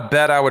not a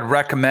bet I would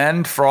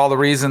recommend for all the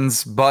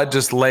reasons Bud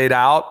just laid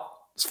out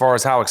as far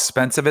as how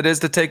expensive it is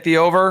to take the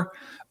over.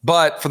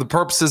 But for the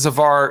purposes of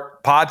our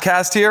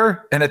podcast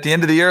here, and at the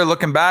end of the year,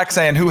 looking back,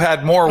 saying who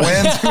had more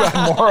wins, who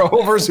had more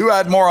overs, who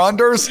had more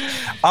unders,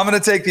 I'm going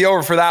to take the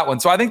over for that one.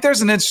 So I think there's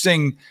an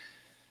interesting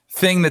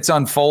thing that's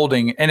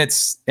unfolding, and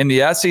it's in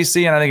the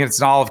SEC, and I think it's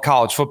in all of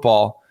college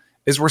football,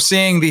 is we're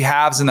seeing the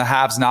haves and the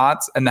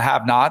have-nots and the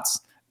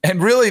have-nots.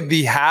 And really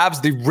the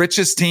haves, the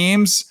richest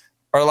teams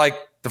are like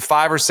the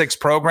 5 or 6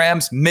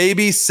 programs,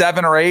 maybe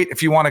 7 or 8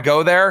 if you want to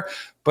go there.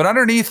 But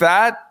underneath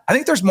that, I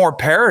think there's more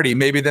parity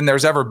maybe than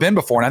there's ever been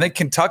before. And I think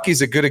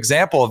Kentucky's a good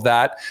example of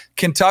that.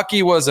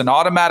 Kentucky was an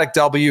automatic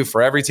W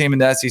for every team in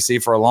the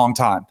SEC for a long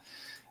time.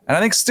 And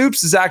I think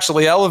Stoops has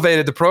actually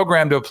elevated the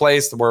program to a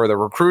place where they're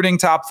recruiting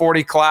top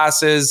 40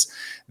 classes.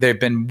 They've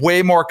been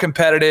way more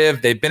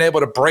competitive. They've been able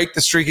to break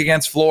the streak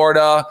against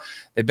Florida.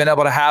 They've been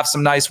able to have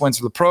some nice wins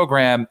for the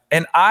program.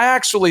 And I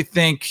actually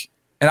think,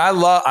 and I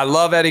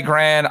love Eddie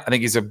Gran. I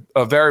think he's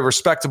a very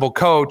respectable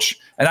coach.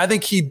 And I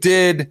think he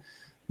did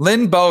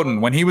Lynn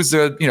Bowden, when he was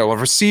a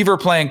receiver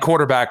playing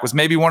quarterback, was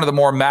maybe one of the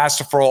more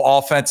masterful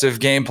offensive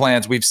game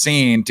plans we've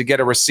seen to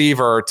get a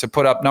receiver to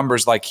put up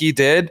numbers like he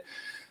did.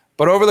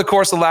 But over the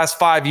course of the last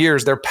 5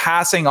 years, their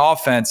passing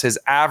offense has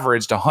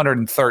averaged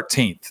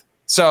 113th.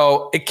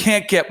 So it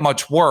can't get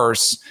much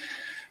worse.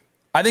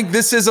 I think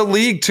this is a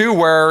league too,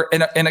 where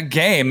in a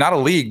game, not a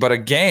league, but a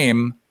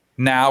game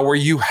now where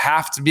you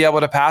have to be able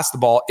to pass the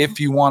ball if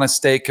you want to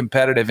stay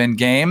competitive in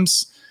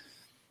games.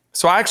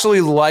 So I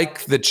actually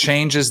like the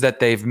changes that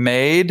they've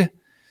made.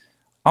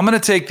 I'm going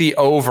to take the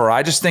over.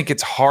 I just think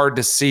it's hard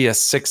to see a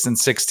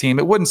 6-6 team.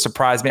 It wouldn't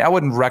surprise me. I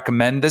wouldn't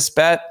recommend this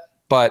bet,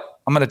 but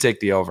I'm going to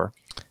take the over.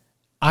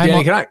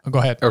 Go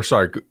ahead. Oh,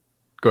 sorry.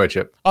 Go ahead,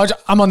 Chip.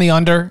 I'm on the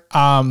under.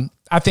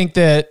 I think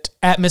that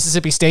at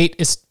Mississippi State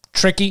is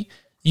tricky.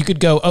 You could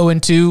go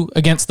 0-2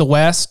 against the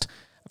West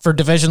for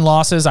division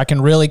losses. I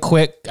can really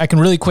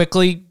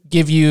quickly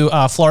give you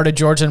Florida,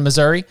 Georgia, and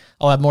Missouri.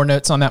 I'll have more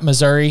notes on that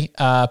Missouri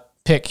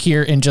pick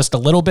here in just a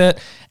little bit.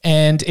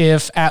 And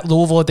if at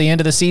Louisville at the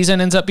end of the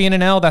season ends up being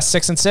an L, that's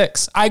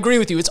 6-6. I agree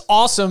with you. It's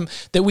awesome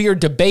that we are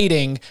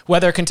debating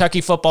whether Kentucky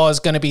football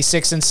is going to be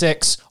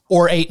 6-6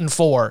 or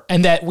 8-4,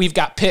 and that we've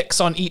got picks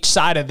on each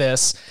side of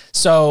this.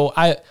 So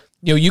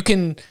you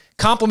can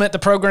compliment the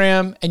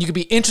program and you can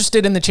be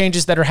interested in the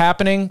changes that are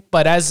happening.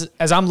 But as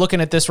I'm looking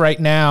at this right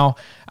now,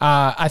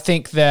 I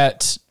think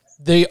that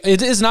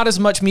it is not as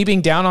much me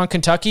being down on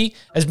Kentucky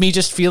as me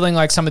just feeling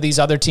like some of these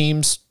other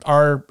teams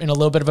are in a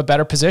little bit of a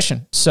better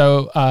position.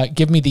 So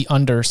give me the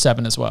under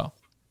 7 as well.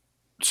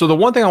 So the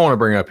one thing I want to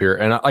bring up here,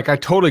 and I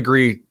totally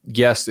agree.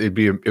 Yes, it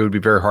would be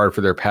very hard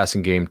for their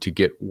passing game to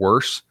get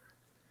worse.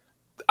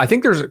 I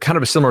think there's kind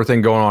of a similar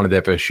thing going on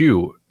at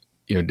FSU.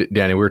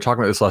 Danny, we were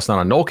talking about this last night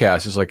on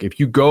Nolecast. It's like, if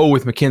you go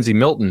with McKenzie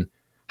Milton,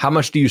 how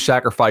much do you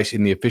sacrifice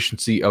in the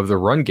efficiency of the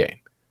run game?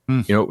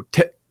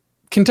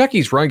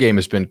 Kentucky's run game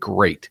has been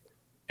great.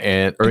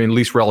 At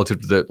least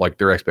relative to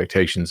their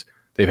expectations.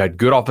 They've had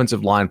good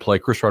offensive line play.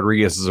 Chris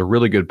Rodriguez is a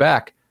really good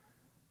back.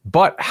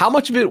 But how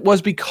much of it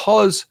was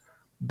because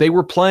they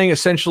were playing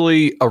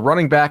essentially a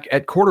running back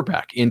at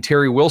quarterback in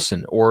Terry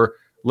Wilson or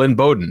Lynn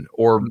Bowden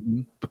or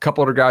a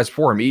couple other guys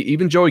for him?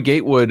 Even Joey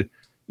Gatewood,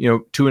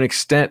 to an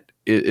extent,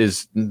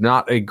 is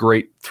not a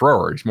great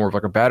thrower. He's more of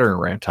like a battering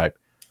ram type.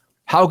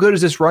 How good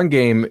is this run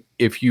game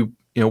if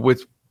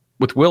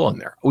with Will in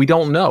there? We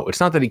don't know. It's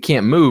not that he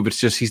can't move. It's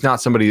just he's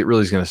not somebody that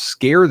really is going to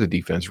scare the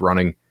defense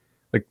running.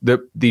 Like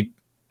the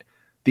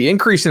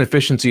increase in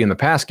efficiency in the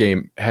pass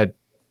game had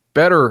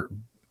better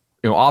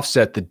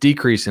offset the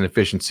decrease in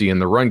efficiency in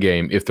the run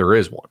game if there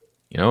is one.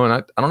 And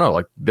I don't know.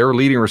 Like, their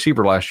leading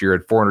receiver last year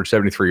had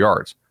 473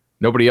 yards.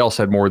 Nobody else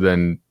had more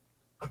than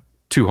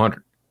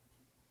 200.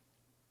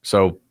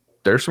 So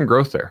there's some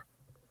growth there.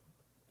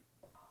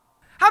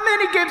 How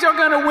many games y'all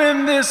gonna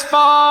win this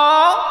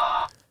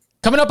fall?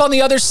 Coming up on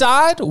the other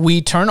side,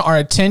 we turn our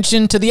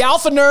attention to the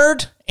Alpha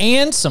Nerd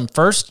and some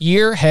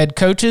first-year head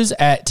coaches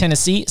at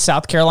Tennessee,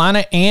 South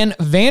Carolina, and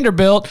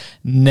Vanderbilt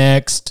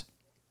next.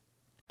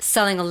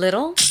 Selling a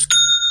little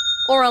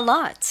or a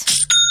lot?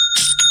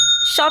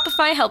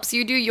 Shopify helps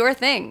you do your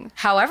thing,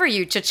 however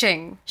you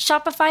cha-ching.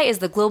 Shopify is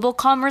the global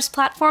commerce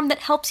platform that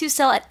helps you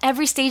sell at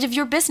every stage of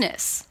your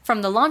business.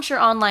 From the launch your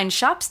online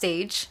shop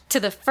stage, to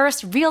the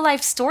first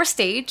real-life store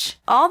stage,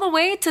 all the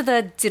way to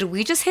the did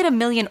we just hit 1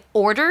 million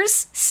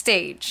orders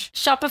stage.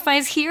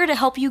 Shopify's here to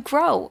help you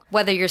grow.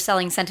 Whether you're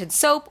selling scented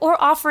soap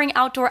or offering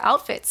outdoor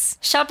outfits,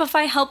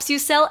 Shopify helps you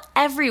sell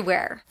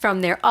everywhere.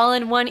 From their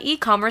all-in-one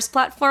e-commerce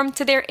platform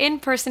to their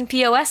in-person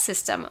POS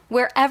system,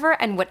 wherever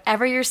and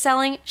whatever you're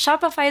selling,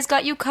 Shopify's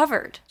got you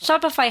covered.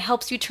 Shopify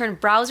helps you turn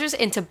browsers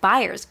into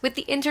buyers with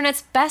the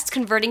internet's best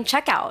converting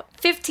checkout.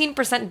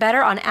 15%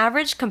 better on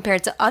average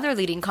compared to other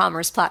leading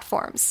commerce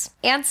platforms.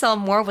 And sell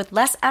more with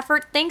less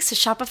effort thanks to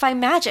Shopify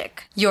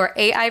Magic, your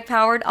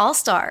AI-powered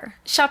all-star.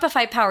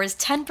 Shopify powers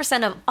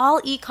 10% of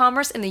all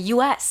e-commerce in the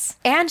US.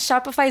 And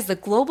Shopify is the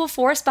global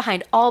force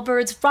behind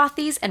Allbirds,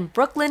 Rothy's, and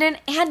Brooklinen,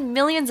 and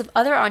millions of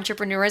other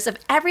entrepreneurs of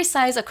every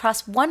size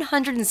across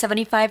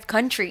 175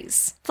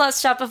 countries.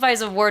 Plus,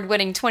 Shopify's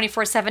award-winning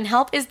 24/7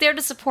 help is there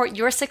to support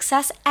your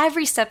success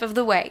every step of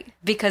the way.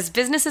 Because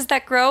businesses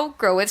that grow,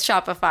 grow with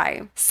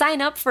Shopify.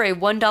 Sign up for a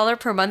 $1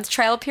 per month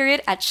trial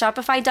period at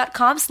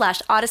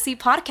shopify.com/Odyssey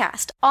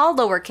Podcast, all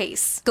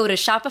lowercase. Go to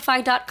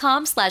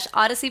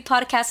shopify.com/Odyssey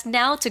Podcast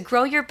now to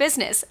grow your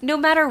business, no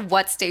matter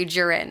what stage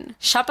you're in.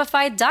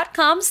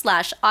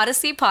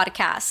 Shopify.com/Odyssey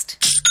Podcast.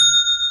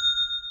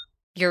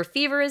 Your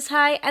fever is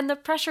high and the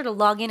pressure to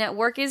log in at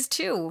work is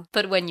too.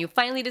 But when you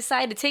finally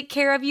decide to take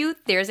care of you,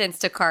 there's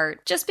Instacart.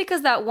 Just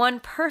because that one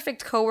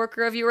perfect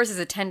coworker of yours is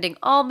attending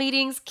all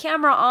meetings,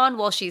 camera on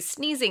while she's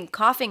sneezing,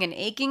 coughing, and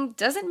aching,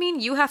 doesn't mean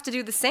you have to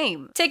do the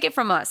same. Take it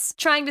from us.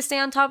 Trying to stay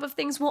on top of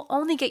things will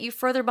only get you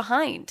further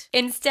behind.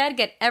 Instead,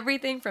 get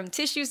everything from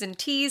tissues and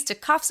teas to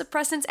cough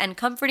suppressants and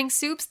comforting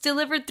soups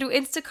delivered through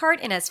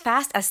Instacart in as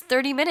fast as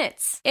 30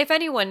 minutes. If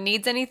anyone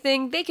needs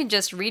anything, they can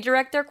just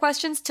redirect their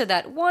questions to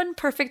that one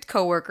perfect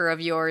coworker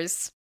of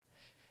yours.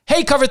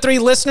 Hey, Cover 3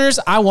 listeners,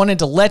 I wanted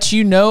to let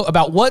you know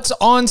about what's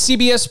on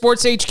CBS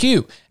Sports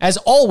HQ. As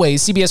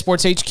always, CBS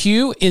Sports HQ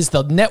is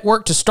the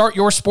network to start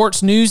your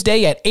sports news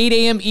day at 8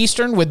 a.m.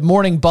 Eastern with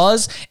Morning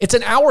Buzz. It's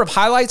an hour of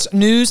highlights,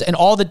 news, and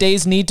all the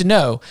days need to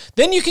know.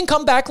 Then you can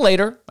come back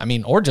later,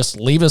 or just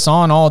leave us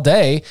on all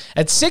day,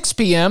 at 6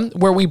 p.m.,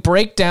 where we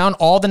break down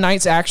all the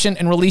night's action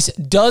and release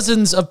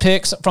dozens of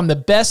picks from the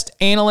best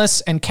analysts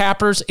and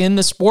cappers in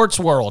the sports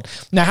world.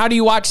 Now, how do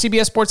you watch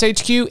CBS Sports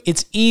HQ?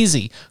 It's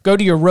easy. Go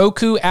to your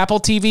Roku, Apple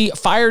TV,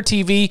 Fire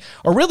TV,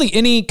 or really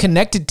any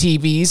connected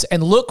TVs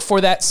and look for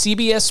that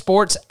CBS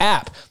Sports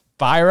app.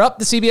 Fire up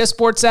the CBS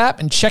Sports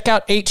app and check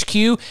out HQ.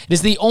 It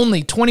is the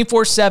only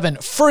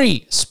 24/7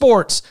 free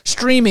sports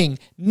streaming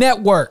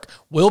network.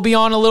 We'll be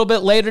on a little bit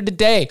later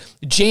today.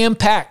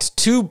 Jam-packed,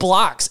 2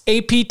 blocks,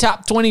 AP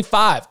Top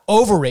 25,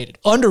 overrated,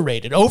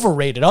 underrated,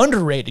 overrated,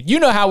 underrated.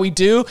 You know how we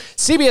do.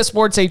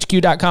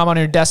 CBSSportsHQ.com on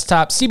your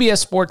desktop,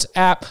 CBS Sports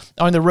app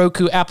on the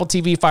Roku, Apple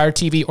TV, Fire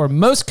TV, or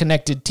most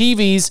connected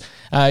TVs.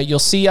 You'll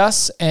see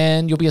us,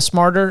 and you'll be a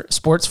smarter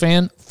sports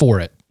fan for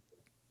it.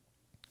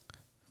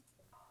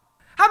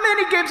 How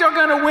many games are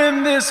going to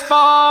win this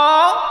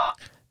fall?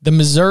 The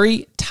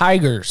Missouri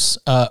Tigers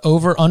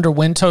over-under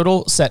win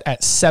total set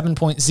at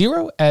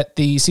 7.0 at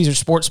the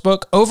Caesars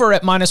Sportsbook, over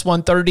at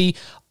 -130,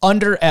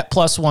 under at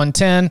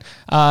 +110.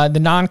 The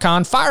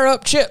non-con fire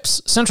up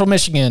chips, Central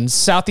Michigan,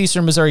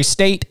 Southeastern Missouri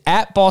State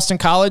at Boston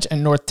College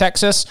and North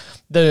Texas.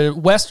 The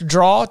West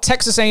draw,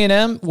 Texas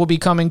A&M will be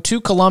coming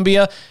to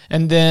Columbia,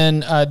 and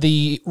then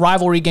the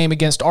rivalry game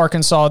against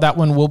Arkansas, that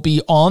one will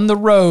be on the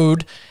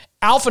road.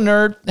 Alpha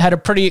Nerd had a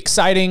pretty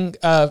exciting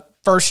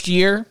first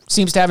year,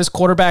 seems to have his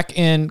quarterback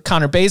in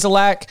Connor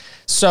Bazelak.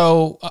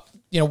 So,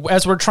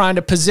 as we're trying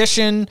to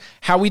position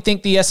how we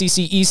think the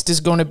SEC East is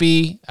going to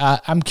be,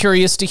 I'm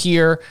curious to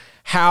hear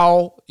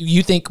how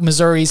you think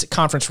Missouri's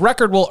conference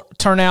record will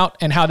turn out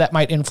and how that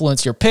might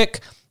influence your pick.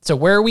 So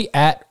where are we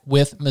at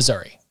with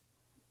Missouri?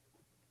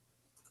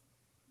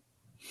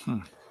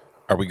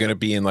 Are we going to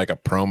be in like a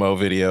promo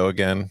video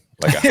again?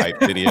 Like a hype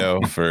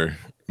video for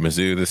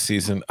Mizzou this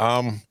season?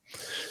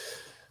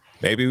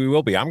 Maybe we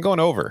will be. I'm going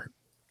over.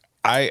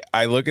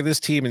 I look at this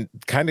team and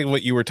kind of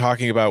what you were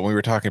talking about when we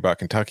were talking about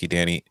Kentucky,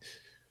 Danny.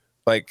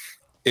 Like,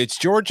 it's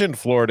Georgia and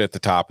Florida at the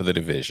top of the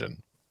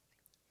division.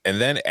 And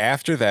then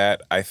after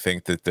that, I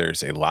think that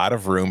there's a lot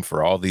of room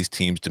for all these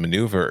teams to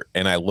maneuver.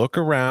 And I look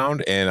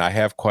around and I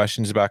have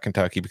questions about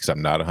Kentucky because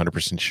I'm not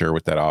 100% sure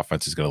what that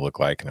offense is going to look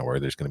like and where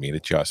there's going to be an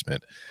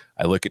adjustment.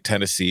 I look at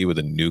Tennessee with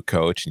a new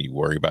coach and you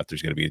worry about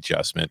there's going to be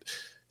adjustment.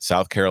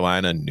 South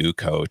Carolina, new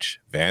coach.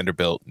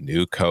 Vanderbilt,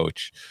 new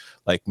coach.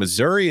 Like,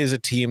 Missouri is a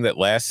team that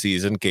last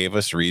season gave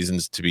us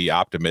reasons to be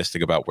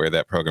optimistic about where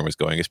that program was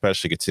going,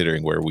 especially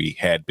considering where we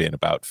had been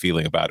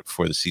feeling about it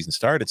before the season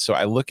started. So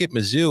I look at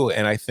Mizzou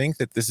and I think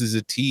that this is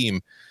a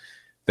team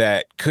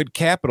that could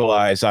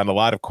capitalize on a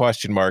lot of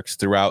question marks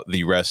throughout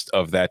the rest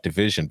of that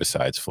division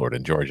besides Florida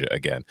and Georgia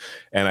again.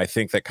 And I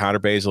think that Connor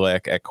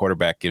Bazelak at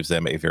quarterback gives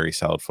them a very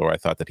solid floor. I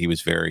thought that he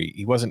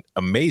wasn't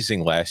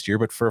amazing last year,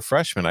 but for a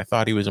freshman, I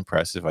thought he was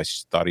impressive. I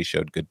thought he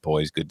showed good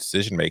poise, good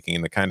decision-making,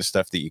 and the kind of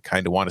stuff that you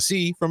kind of want to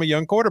see from a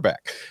young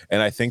quarterback.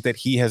 And I think that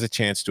he has a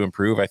chance to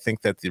improve. I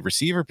think that the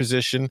receiver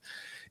position,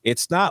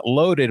 it's not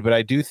loaded, but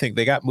I do think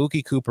they got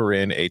Mookie Cooper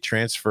in, a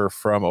transfer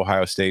from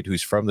Ohio State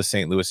who's from the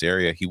St. Louis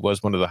area. He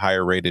was one of the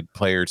higher rated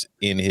players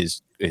in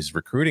his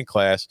recruiting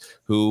class,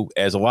 who,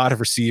 as a lot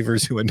of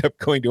receivers who end up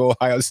going to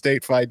Ohio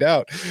State find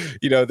out,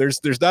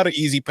 there's not an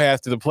easy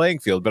path to the playing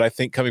field. But I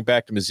think coming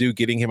back to Mizzou,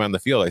 getting him on the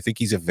field, I think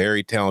he's a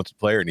very talented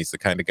player, and he's the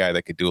kind of guy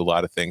that could do a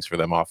lot of things for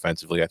them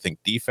offensively. I think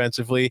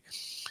defensively,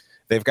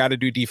 they've got to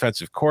do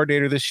defensive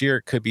coordinator this year.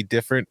 It could be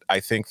different. I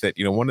think that,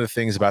 one of the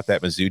things about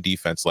that Mizzou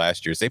defense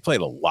last year is they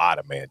played a lot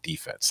of man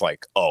defense,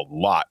 like a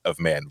lot of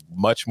man,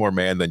 much more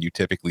man than you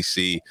typically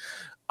see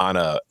on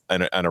a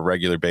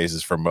regular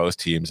basis for most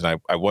teams.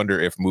 And I wonder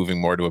if moving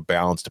more to a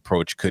balanced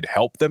approach could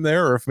help them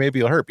there, or if maybe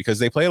it'll hurt, because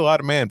they play a lot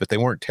of man, but they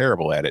weren't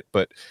terrible at it.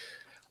 But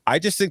I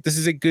just think this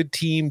is a good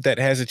team that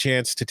has a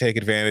chance to take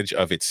advantage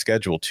of its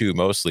schedule too,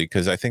 mostly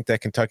because I think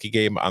that Kentucky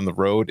game on the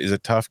road is a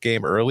tough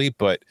game early,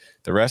 but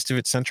the rest of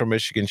it, Central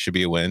Michigan should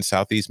be a win.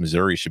 Southeast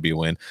Missouri should be a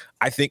win.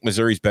 I think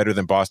Missouri's better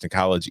than Boston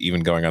College,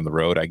 even going on the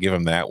road. I give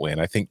them that win.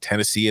 I think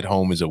Tennessee at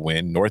home is a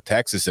win. North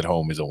Texas at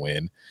home is a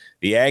win.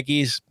 The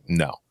Aggies,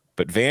 no.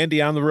 But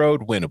Vandy on the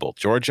road, winnable.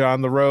 Georgia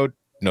on the road,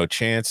 no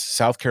chance.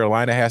 South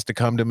Carolina has to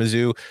come to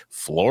Mizzou.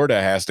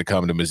 Florida has to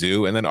come to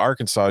Mizzou. And then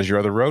Arkansas is your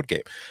other road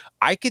game.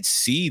 I could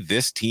see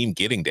this team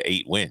getting to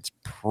 8 wins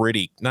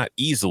pretty, not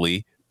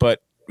easily,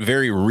 but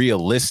very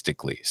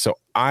realistically. So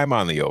I'm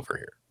on the over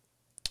here.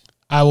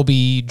 I will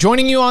be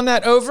joining you on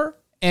that over.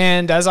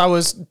 And as I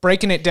was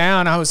breaking it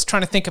down, I was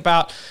trying to think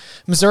about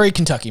Missouri,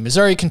 Kentucky.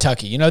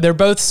 They're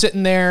both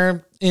sitting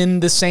there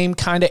in the same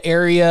kind of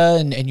area,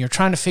 and you're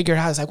trying to figure it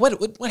out. It's like,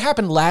 what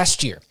happened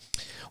last year?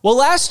 Well,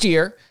 last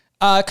year,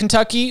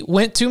 Kentucky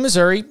went to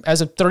Missouri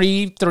as a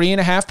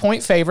 3.5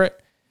 point favorite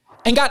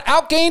and got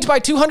outgained by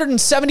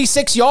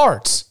 276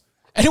 yards.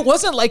 And it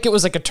wasn't like it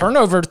was like a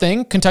turnover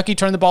thing. Kentucky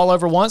turned the ball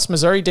over once.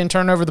 Missouri didn't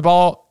turn over the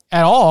ball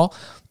at all,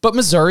 but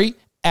Missouri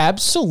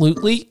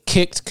absolutely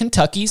kicked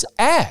Kentucky's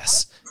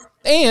ass.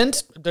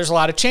 And there's a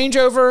lot of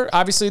changeover,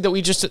 obviously, that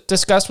we just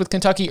discussed with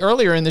Kentucky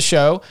earlier in the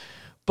show.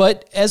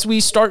 But as we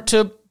start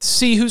to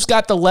see who's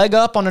got the leg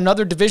up on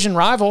another division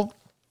rival,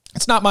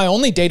 it's not my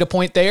only data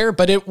point there,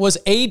 but it was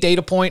a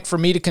data point for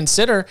me to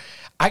consider.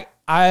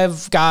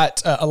 I've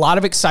got a lot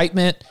of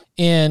excitement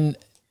in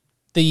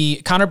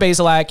the Connor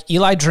Bazelak,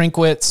 Eli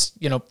Drinkwitz,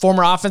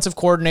 former offensive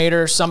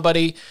coordinator,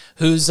 somebody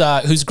who's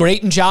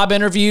great in job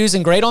interviews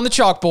and great on the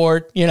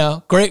chalkboard,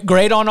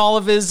 great on all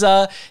of his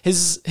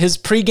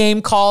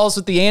pregame calls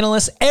with the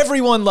analysts.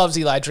 Everyone loves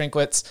Eli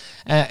Drinkwitz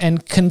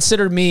and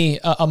consider me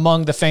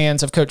among the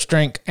fans of Coach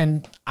Drink.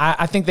 And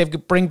I think they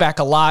bring back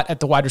a lot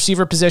at the wide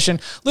receiver position.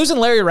 Losing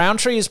Larry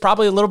Roundtree is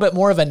probably a little bit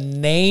more of a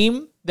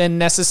name than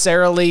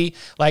necessarily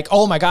like,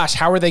 oh my gosh,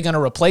 how are they going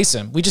to replace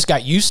him? We just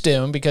got used to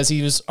him because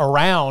he was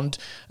around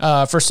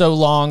for so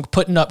long,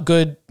 putting up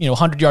good,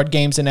 100-yard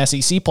games in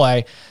SEC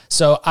play.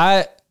 So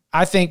I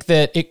think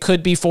that it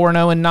could be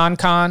 4-0 in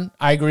non-con.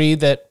 I agree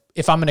that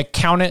if I'm going to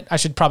count it, I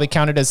should probably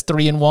count it as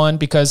 3-1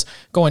 because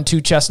going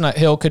to Chestnut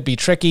Hill could be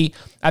tricky.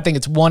 I think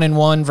it's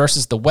 1-1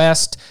 versus the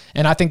West.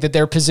 And I think that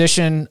their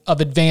position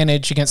of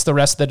advantage against the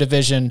rest of the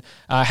division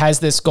has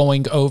this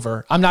going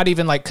over. I'm not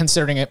even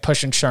considering it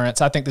push insurance.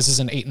 I think this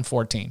is an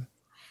 8-4 team.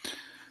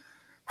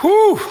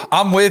 Whew,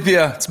 I'm with you.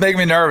 It's making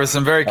me nervous.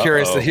 I'm very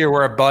curious to hear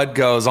where Bud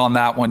goes on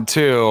that one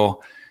too.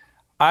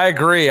 I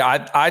agree.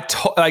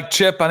 Like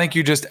Chip, I think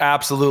you just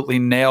absolutely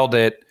nailed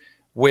it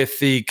with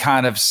the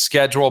kind of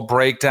schedule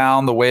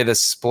breakdown, the way the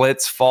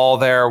splits fall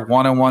there,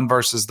 1-1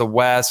 versus the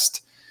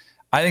West.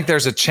 I think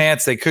there's a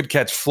chance they could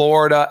catch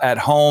Florida at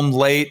home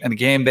late in a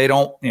game they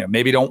don't,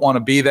 maybe don't want to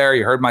be there.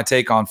 You heard my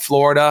take on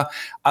Florida.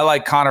 I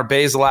like Connor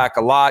Bazelak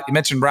a lot. You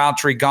mentioned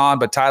Roundtree gone,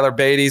 but Tyler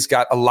Beatty's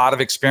got a lot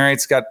of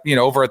experience, got,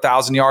 over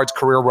 1,000 yards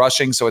career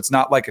rushing. So it's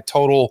not like a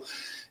total,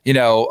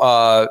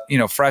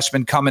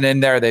 freshman coming in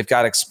there. They've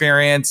got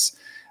experience.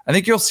 I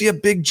think you'll see a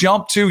big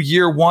jump to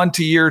year 1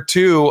 to year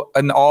 2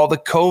 and all the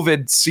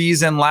COVID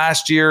season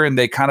last year, and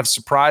they kind of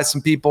surprised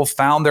some people,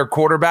 found their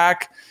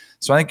quarterback.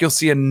 So I think you'll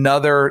see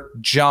another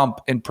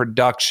jump in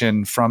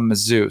production from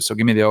Mizzou. So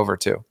give me the over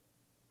 2.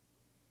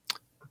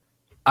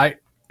 I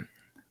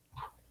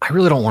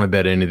really don't want to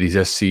bet any of these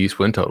SC's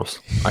win totals.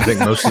 I think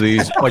most of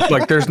these,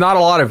 like there's not a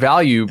lot of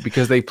value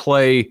because they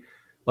play,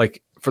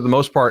 for the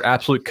most part,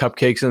 absolute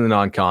cupcakes in the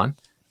non-con.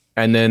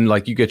 And then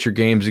you get your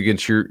games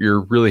against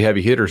your really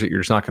heavy hitters that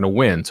you're just not going to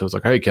win. So it's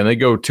hey, can they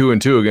go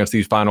 2-2 against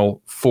these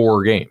final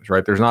 4 games,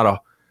 right? There's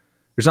not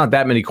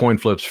that many coin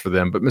flips for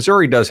them, but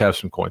Missouri does have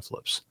some coin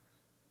flips.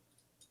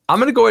 I'm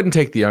going to go ahead and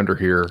take the under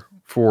here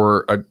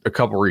for a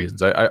couple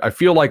reasons. I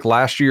feel like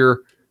last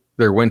year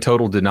their win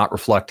total did not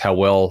reflect how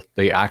well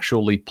they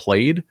actually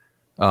played.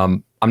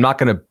 I'm not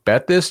going to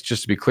bet this,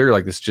 just to be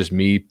clear. This is just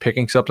me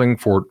picking something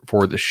for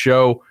the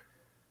show.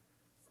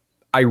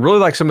 I really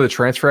like some of the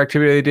transfer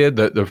activity they did.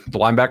 The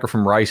linebacker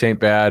from Rice ain't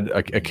bad.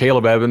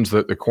 Caleb Evans,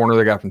 the corner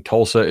they got from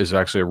Tulsa, is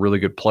actually a really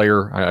good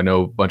player. I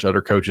know a bunch of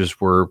other coaches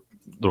were a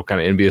little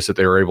kind of envious that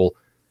they were able,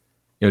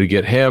 to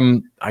get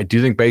him. I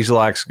do think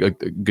Bazelak's a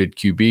good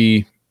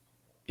QB,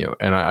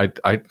 and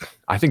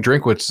I think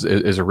Drinkwitz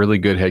is a really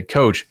good head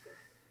coach.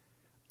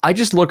 I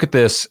just look at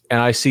this and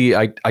I see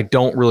I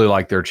don't really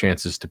like their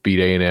chances to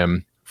beat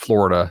A&M,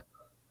 Florida,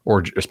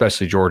 or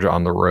especially Georgia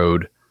on the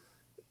road.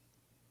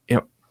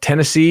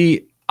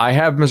 Tennessee, I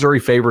have Missouri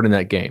favored in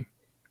that game,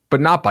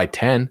 but not by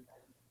 10.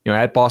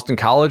 At Boston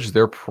College,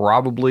 they're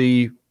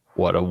probably, a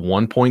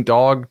 1-point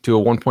dog to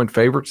a 1-point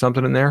favorite,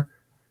 something in there.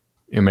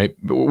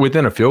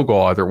 Within a field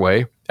goal either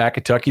way. At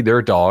Kentucky, they're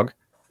a dog.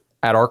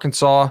 At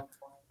Arkansas,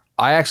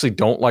 I actually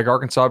don't like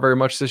Arkansas very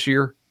much this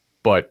year,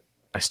 but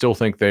I still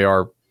think they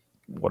are,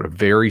 a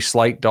very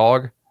slight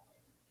dog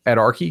at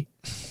Arky.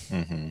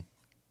 Mm-hmm.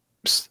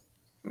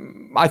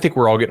 I think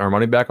we're all getting our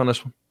money back on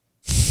this one.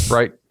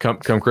 Right, come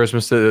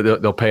Christmas,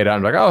 they'll pay it out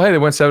and be like, oh, hey, they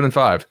went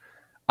 7-5.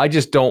 I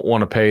just don't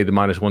want to pay the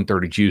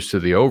 -130 juice to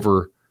the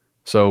over.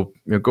 So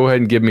go ahead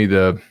and give me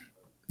the,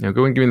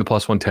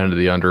 +110 to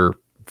the under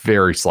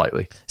very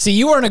slightly. See,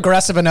 you weren't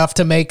aggressive enough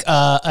to make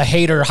a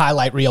hater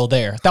highlight reel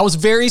there. That was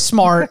very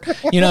smart.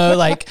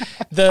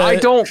 I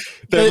don't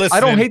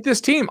hate this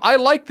team. I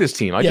like this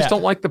team. I just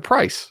don't like the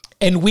price.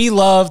 And we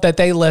love that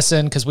they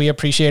listen because we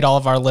appreciate all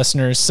of our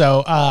listeners.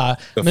 So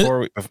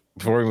before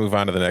we move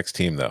on to the next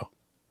team, though.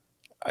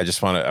 I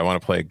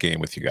want to play a game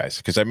with you guys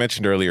because I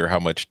mentioned earlier how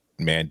much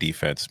man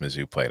defense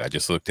Mizzou played. I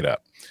just looked it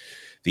up.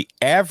 The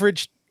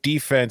average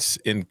defense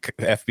in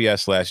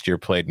FBS last year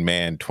played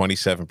man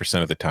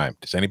 27% of the time.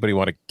 Does anybody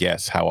want to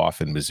guess how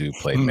often Mizzou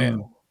played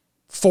man?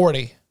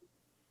 40.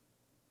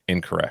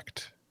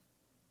 Incorrect.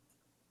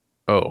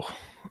 Oh.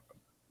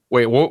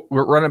 Wait,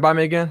 run it by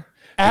me again?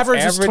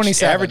 Average is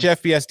 27. Average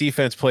FBS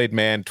defense played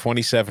man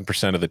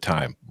 27% of the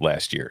time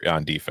last year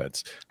on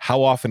defense.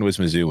 How often was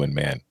Mizzou in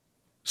man?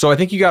 So I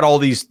think you got all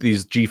these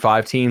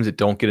G5 teams that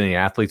don't get any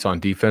athletes on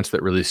defense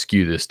that really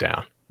skew this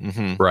down,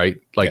 right?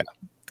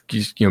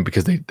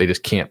 Because they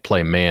just can't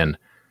play man.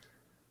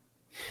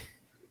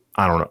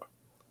 I don't know.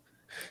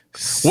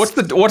 What's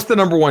the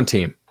number one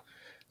team?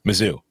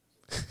 Mizzou.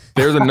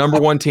 They're the number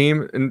one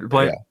team in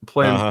playing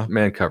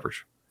man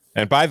coverage.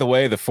 And by the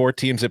way, the 4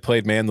 teams that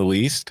played man the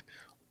least,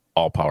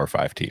 all Power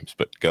 5 teams.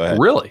 But go ahead.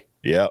 Really?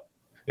 Yeah.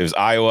 It was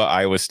Iowa,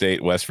 Iowa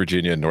State, West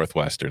Virginia, and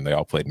Northwestern. They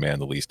all played man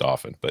the least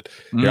often. But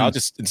here, I'll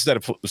just instead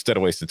of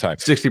wasting time,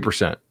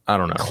 60%. I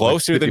don't know.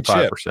 Closer like 55%.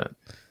 than Chip.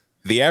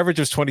 The average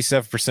was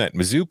 27%.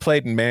 Mizzou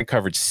played in man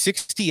coverage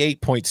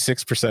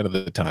 68.6% of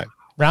the time.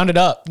 Rounded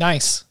up.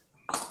 Nice.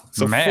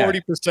 So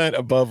 40%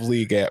 above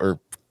league or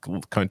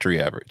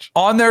country average.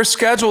 On their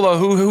schedule, though,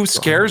 who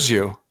scares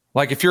you?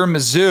 Like if you're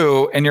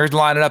Mizzou and you're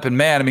lining up in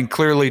man, I mean,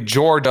 clearly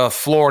Georgia,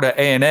 Florida,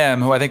 A&M,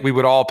 who I think we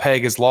would all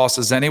peg as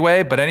losses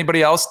anyway. But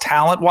anybody else,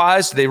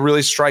 talent-wise, do they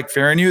really strike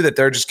fear in you that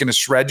they're just going to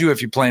shred you if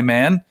you play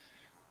man?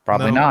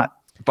 Probably not.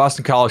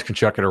 Boston College can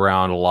chuck it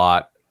around a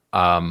lot.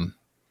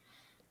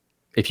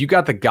 If you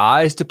got the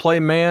guys to play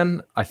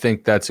man, I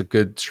think that's a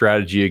good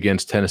strategy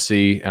against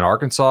Tennessee and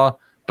Arkansas.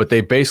 But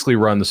they basically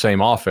run the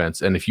same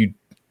offense, and if you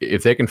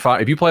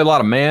play a lot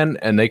of man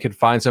and they can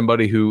find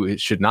somebody who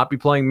should not be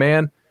playing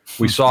man.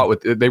 We saw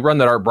it they run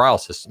that Art Briles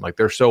system. Like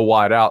they're so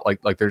wide out,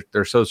 like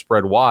they're so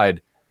spread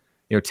wide.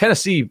 You know,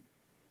 Tennessee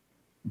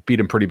beat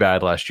them pretty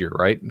bad last year,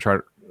 right? And try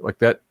to like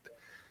that.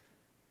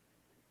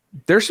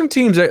 There's some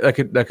teams that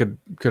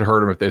could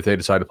hurt them if they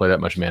decide to play that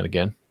much man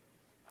again.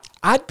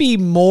 I'd be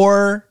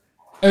more.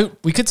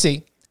 We could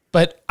see,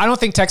 but I don't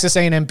think Texas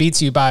A&M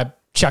beats you by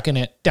chucking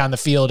it down the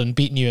field and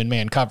beating you in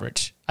man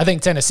coverage. I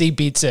think Tennessee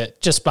beats it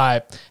just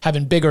by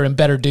having bigger and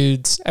better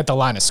dudes at the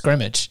line of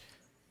scrimmage.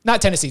 Not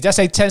Tennessee. Did I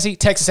say Tennessee?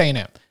 Texas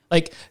A&M.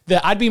 Like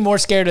I'd be more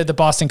scared of the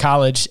Boston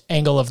College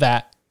angle of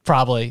that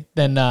probably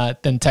than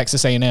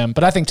Texas A&M.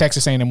 But I think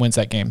Texas A&M wins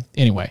that game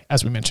anyway,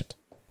 as we mentioned.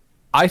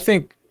 I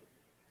think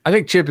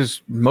Chip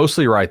is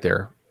mostly right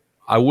there.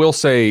 I will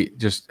say,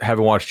 just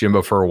having watched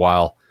Jimbo for a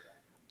while,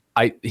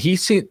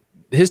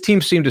 his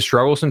teams seem to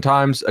struggle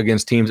sometimes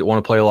against teams that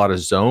want to play a lot of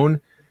zone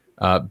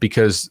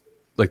because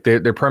like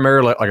they're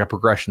primarily like a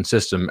progression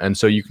system. And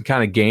so you can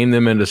kind of game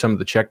them into some of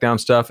the check down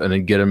stuff and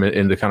then get them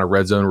into kind of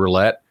red zone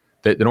roulette.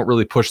 They don't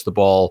really push the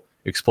ball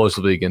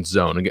explosively against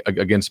zone.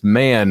 Against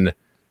man,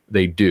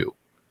 they do.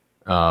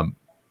 Like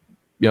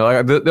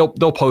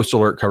they'll post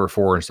alert cover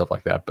 4 and stuff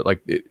like that. But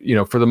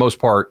for the most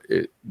part,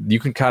 you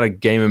can kind of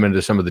game them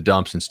into some of the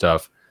dumps and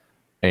stuff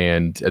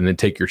and then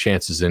take your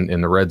chances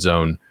in the red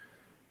zone.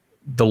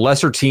 The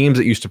lesser teams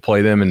that used to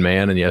play them in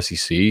man in the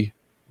SEC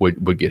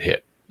would get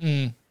hit.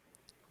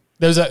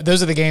 Those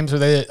are the games where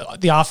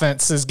the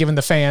offense is giving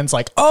the fans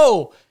like,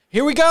 oh,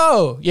 here we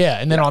go. Yeah.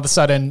 And then all of a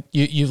sudden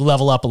you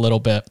level up a little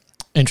bit.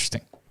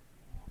 Interesting.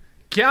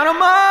 Count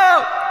them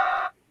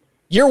out.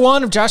 Year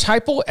 1 of Josh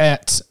Heupel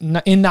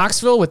in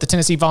Knoxville with the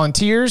Tennessee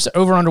Volunteers.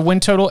 Over under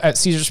win total at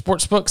Caesars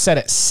Sportsbook set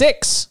at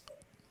 6.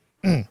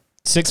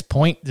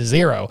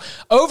 6.0.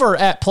 Over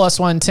at plus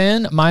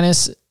 110,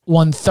 minus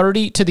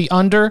 130 to the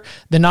under.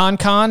 The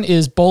non-con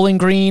is Bowling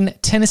Green,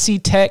 Tennessee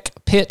Tech,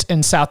 Pitt,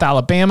 and South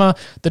Alabama.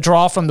 The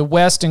draw from the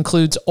West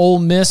includes Ole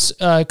Miss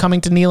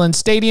coming to Neyland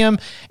Stadium.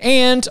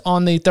 And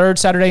on the third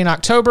Saturday in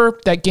October,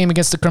 that game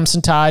against the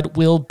Crimson Tide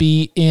will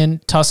be in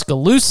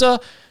Tuscaloosa.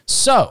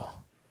 So,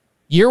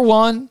 year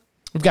 1,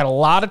 we've got a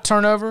lot of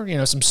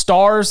turnover, some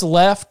stars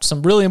left,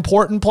 some really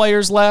important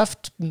players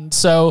left.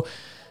 So,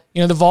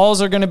 the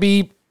Vols are going to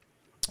be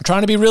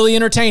trying to be really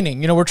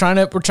entertaining. We're trying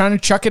to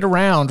chuck it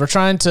around. We're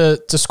trying to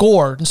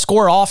score and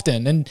score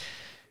often. And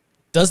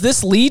does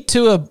this lead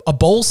to a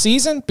bowl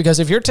season? Because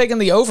if you're taking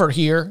the over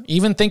here,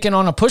 even thinking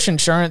on a push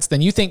insurance,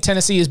 then you think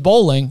Tennessee is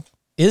bowling.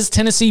 Is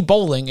Tennessee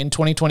bowling in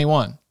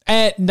 2021?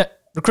 And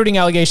recruiting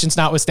allegations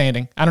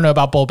notwithstanding, I don't know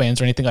about bowl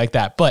bans or anything like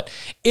that. But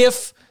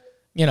if,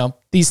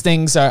 these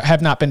things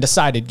have not been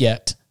decided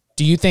yet,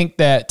 do you think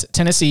that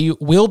Tennessee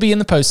will be in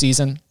the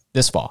postseason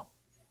this fall?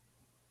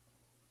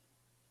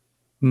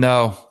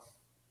 No.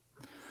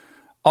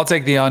 I'll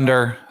take the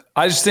under.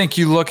 I just think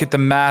you look at the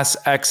mass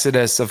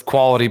exodus of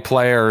quality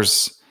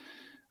players.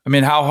 I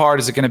mean, how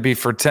hard is it going to be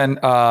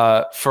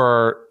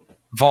for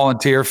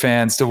Volunteer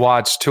fans to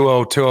watch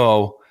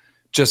 2020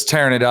 just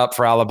tearing it up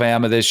for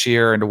Alabama this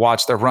year and to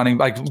watch their running,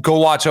 go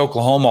watch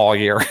Oklahoma all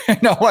year.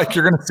 You're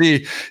going to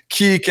see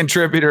key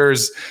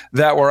contributors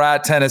that were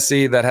at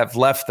Tennessee that have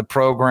left the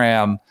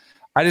program.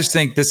 I just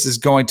think this is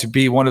going to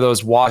be one of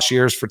those wash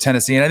years for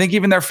Tennessee. And I think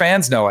even their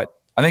fans know it.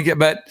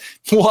 But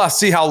we'll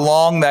see how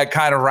long that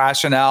kind of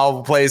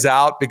rationale plays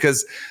out,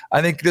 because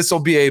I think this will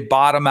be a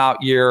bottom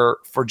out year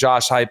for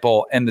Josh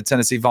Heupel and the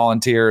Tennessee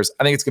Volunteers.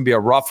 I think it's going to be a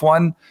rough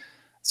one.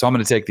 So I'm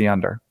going to take the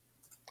under.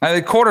 I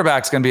think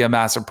quarterback's going to be a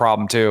massive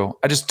problem too.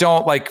 I just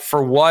don't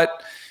for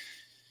what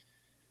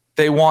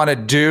they want to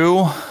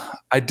do.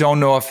 I don't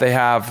know if they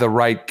have the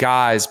right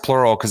guys,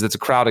 plural, because it's a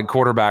crowded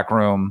quarterback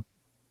room,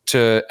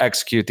 to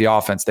execute the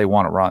offense they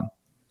want to run.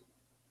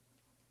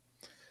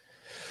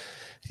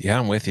 Yeah,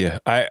 I'm with you.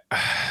 I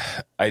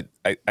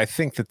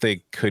think that they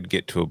could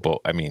get to a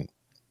bowl. I mean,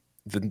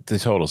 the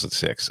total's at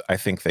 6. I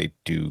think they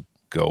do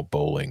go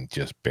bowling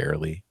just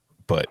barely,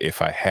 But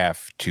if I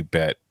have to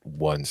bet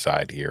one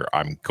side here,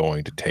 I'm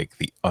going to take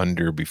the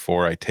under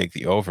before I take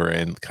the over.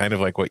 And kind of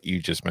like what you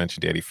just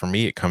mentioned, Eddie, for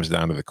me, it comes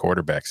down to the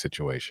quarterback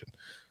situation.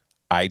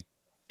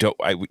 Do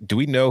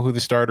we know who the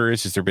starter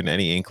is? Has there been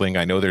any inkling?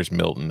 I know there's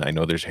Milton. I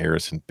know there's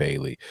Harrison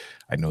Bailey.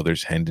 I know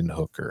there's Hendon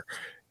Hooker.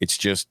 It's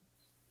just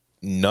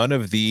none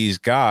of these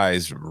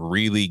guys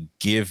really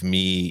give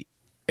me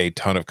a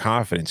ton of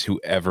confidence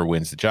whoever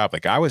wins the job.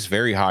 Like, I was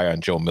very high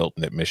on Joe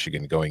Milton at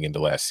Michigan going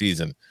into last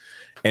season.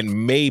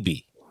 And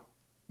maybe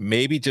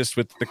just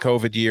with the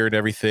COVID year and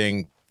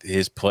everything,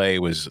 his play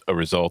was a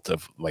result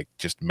of like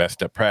just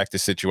messed up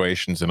practice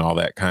situations and all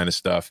that kind of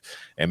stuff.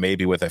 And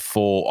maybe with a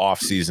full off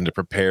season to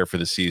prepare for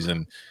the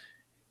season,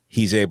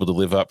 he's able to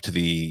live up to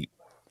the,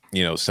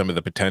 some of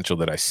the potential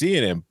that I see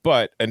in him.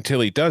 But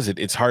until he does it,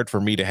 it's hard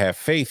for me to have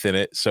faith in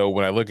it. So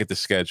when I look at the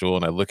schedule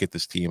and I look at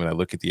this team and I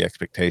look at the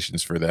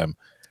expectations for them,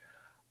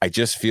 I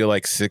just feel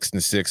like 6-6,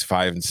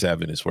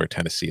 5-7 is where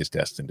Tennessee is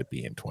destined to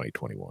be in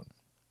 2021.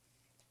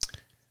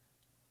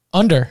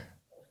 Under.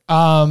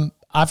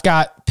 I've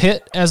got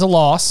Pitt as a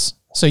loss.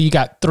 So you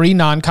got 3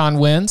 non-con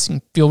wins.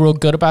 You feel real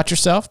good about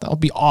yourself. That'll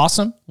be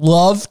awesome.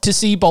 Love to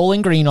see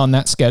Bowling Green on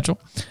that schedule.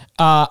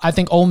 I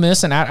think Ole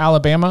Miss and at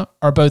Alabama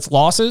are both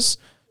losses.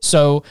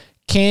 So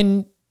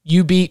can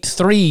you beat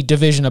 3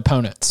 division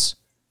opponents?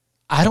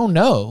 I don't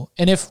know.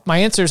 And if my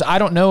answer is I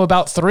don't know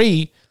about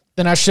 3,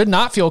 then I should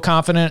not feel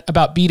confident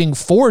about beating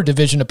 4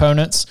 division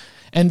opponents.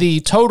 And the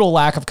total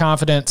lack of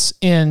confidence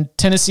in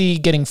Tennessee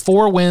getting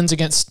 4 wins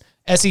against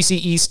SEC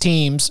East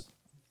teams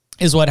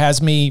is what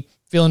has me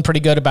feeling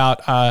pretty good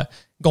about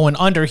going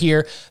under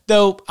here.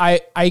 Though I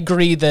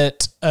agree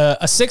that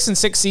a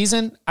 6-6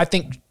 season, I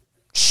think,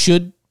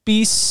 should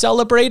be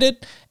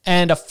celebrated,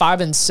 and a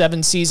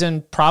 5-7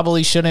 season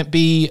probably shouldn't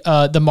be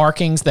the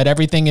markings that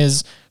everything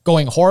is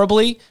going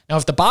horribly. Now,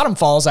 if the bottom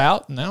falls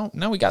out, now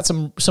we got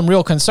some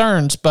real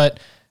concerns, but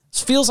it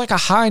feels like a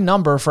high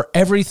number for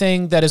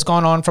everything that has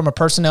gone on from a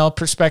personnel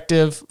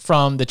perspective,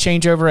 from the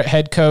changeover at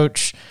head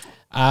coach.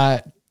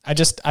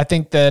 I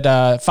think that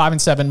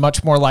 5-7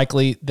 much more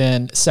likely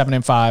than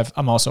 7-5.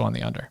 I'm also on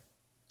the under.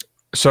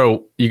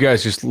 So you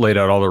guys just laid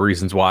out all the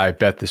reasons why I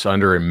bet this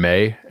under in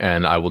May,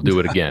 and I will do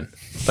it again.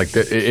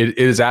 It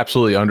is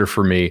absolutely under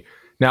for me.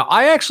 Now,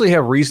 I actually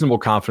have reasonable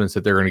confidence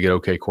that they're going to get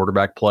okay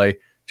quarterback play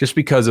just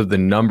because of the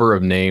number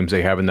of names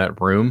they have in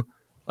that room.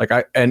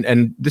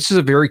 And this is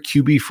a very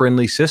QB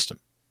friendly system.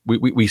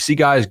 We see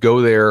guys go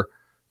there.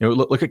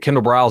 Look at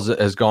Kendall Briles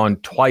has gone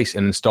twice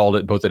and installed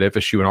it both at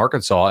FSU and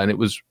Arkansas, and it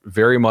was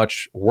very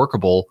much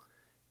workable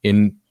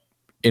in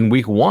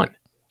week 1.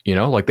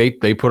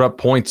 They put up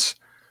points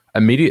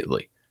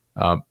immediately.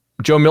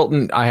 Joe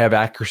Milton, I have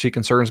accuracy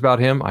concerns about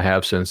him. I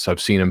have since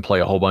I've seen him play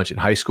a whole bunch in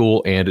high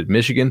school and at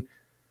Michigan.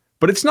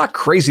 But it's not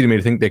crazy to me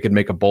to think they could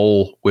make a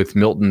bowl with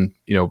Milton,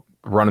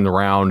 running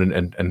around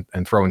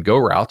and throwing go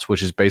routes,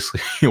 which is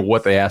basically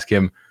what they ask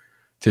him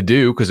to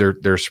do because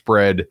they're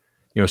spread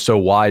so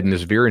wide in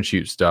this veer and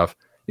shoot stuff.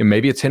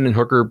 Maybe it's Hendon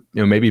Hooker,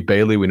 maybe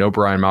Bailey. We know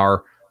Brian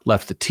Maurer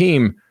left the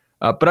team,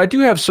 but I do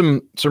have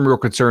some real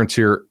concerns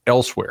here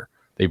elsewhere.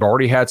 They've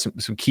already had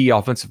some key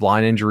offensive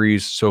line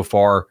injuries so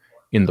far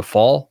in the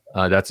fall.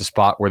 That's a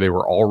spot where they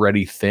were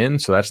already thin,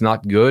 so that's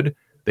not good.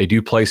 They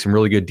do play some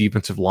really good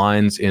defensive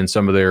lines in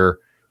some of their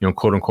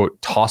quote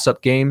unquote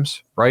toss-up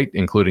games, right?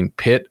 Including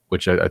Pitt,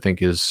 which I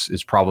think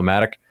is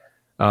problematic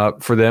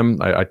for them.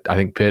 I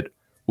think Pitt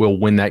will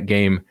win that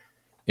game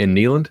in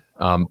Neyland.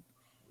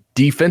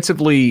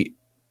 Defensively,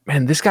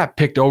 man, this got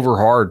picked over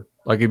hard.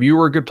 Like, if you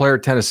were a good player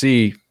at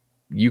Tennessee,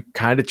 you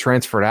kind of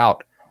transferred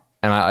out.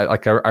 And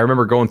I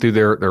remember going through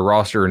their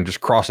roster and just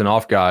crossing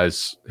off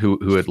guys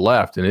who had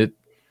left, and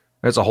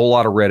that's a whole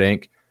lot of red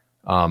ink.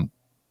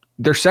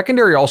 Their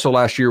secondary also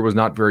last year was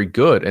not very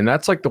good, and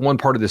that's like the one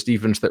part of this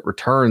defense that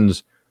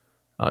returns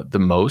the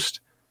most.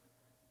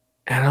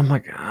 And I'm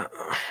like, I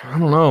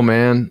don't know,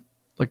 man.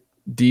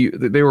 They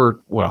were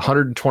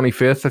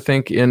 125th, I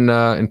think, in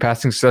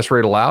passing success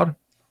rate allowed.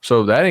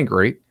 So that ain't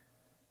great.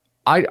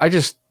 I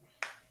just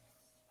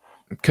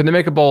can they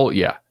make a bowl?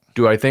 Yeah.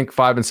 Do I think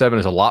 5-7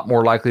 is a lot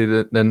more likely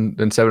than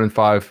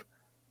 7-5?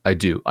 I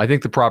do. I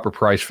think the proper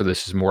price for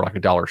this is more like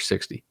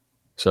 $1.60.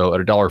 So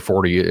at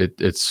 $1.40,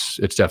 it's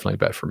definitely a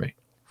bet for me.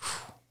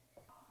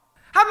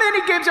 How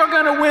many games y'all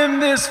gonna win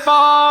this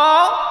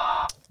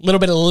fall? A little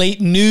bit of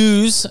late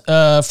news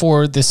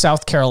for the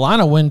South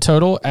Carolina win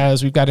total,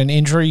 as we've got an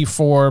injury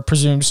for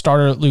presumed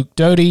starter Luke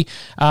Doty.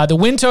 The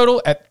win total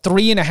at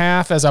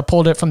 3.5, as I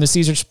pulled it from the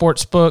Caesar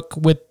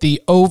Sportsbook, with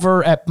the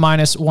over at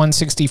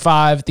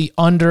 -165, the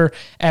under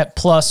at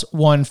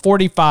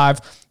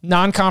 +145.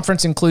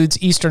 Non-conference includes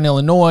Eastern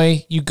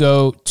Illinois. You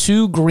go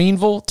to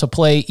Greenville to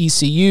play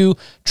ECU,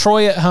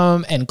 Troy at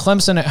home, and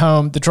Clemson at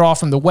home. The draw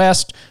from the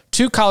West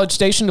to College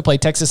Station to play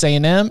Texas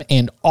A&M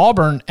and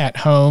Auburn at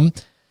home.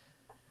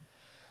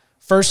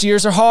 First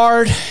years are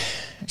hard.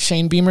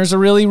 Shane Beamer's a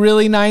really,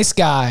 really nice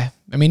guy.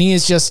 I mean, he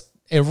is just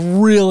a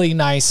really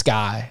nice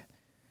guy,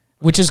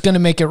 which is going to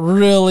make it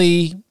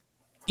really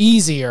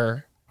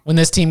easier when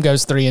this team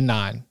goes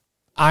 3-9.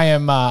 I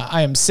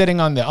am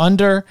sitting on the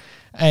under.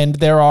 And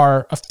there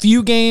are a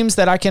few games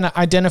that I can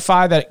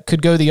identify that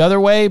could go the other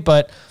way,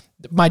 but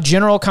my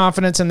general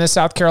confidence in this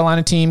South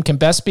Carolina team can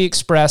best be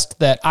expressed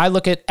that I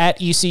look at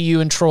ECU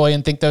and Troy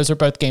and think those are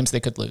both games they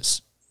could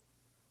lose.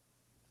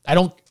 I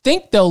don't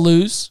think they'll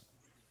lose,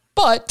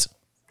 but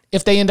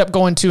if they end up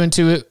going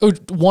 2-2,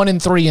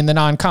 1-3 in the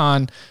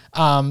non-con,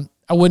 I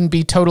wouldn't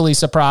be totally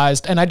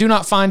surprised. And I do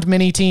not find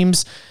many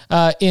teams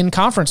in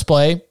conference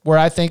play where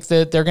I think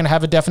that they're going to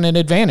have a definite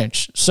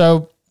advantage.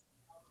 So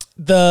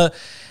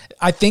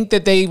I think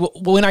that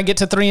when I get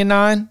to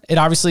 3-9, it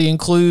obviously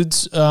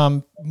includes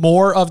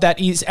more of that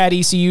at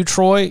ECU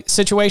Troy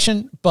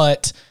situation,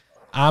 but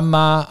I'm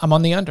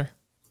on the under.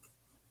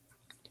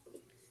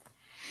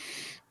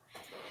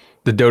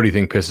 The Doty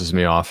thing pisses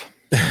me off.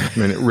 I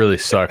mean, it really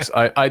sucks.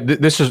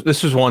 This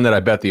is one that I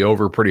bet the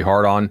over pretty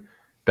hard on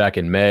back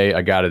in May.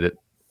 I got it at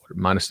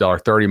minus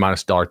 $1.30,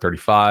 minus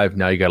 $1.35.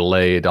 Now you got to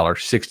lay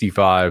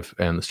 $1.65,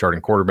 and the starting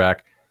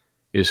quarterback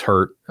is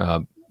hurt.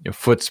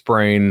 Foot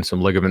sprain,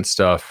 some ligament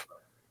stuff.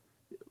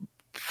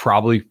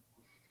 Probably,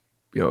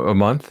 a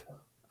month,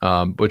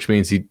 which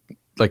means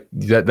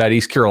that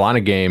East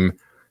Carolina game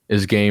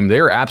is game.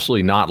 They're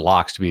absolutely not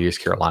locks to beat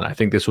East Carolina. I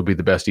think this will be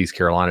the best East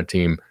Carolina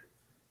team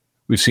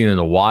we've seen in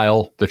a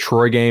while. The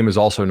Troy game is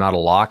also not a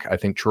lock. I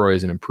think Troy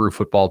is an improved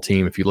football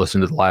team. If you listen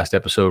to the last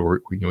episode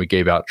where we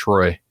gave out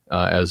Troy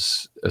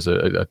as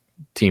a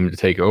team to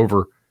take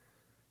over,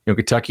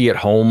 Kentucky at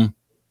home,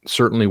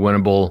 certainly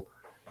winnable.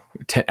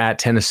 At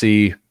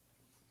Tennessee,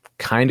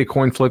 kind of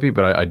coin flippy,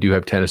 but I do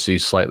have Tennessee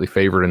slightly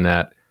favored in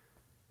that.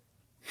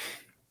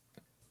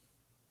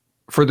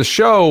 For the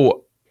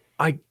show,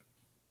 I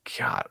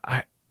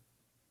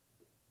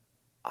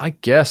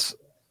guess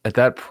at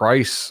that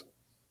price.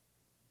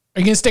 Are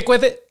you going to stick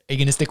with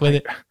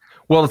it?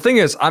 Well, the thing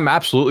is, I'm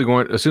absolutely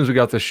going, as soon as we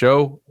got this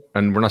show,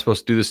 and we're not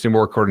supposed to do this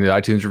anymore according to the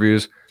iTunes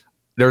reviews,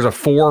 there's a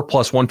 4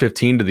 plus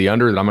 115 to the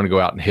under that I'm going to go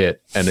out and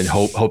hit, and then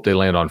hope they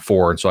land on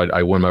 4. And so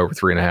I win my over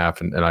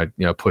 3.5, and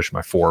I push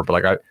my 4.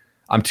 But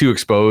I'm too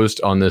exposed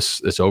on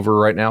this over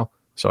right now,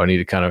 so I need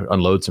to kind of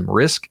unload some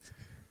risk.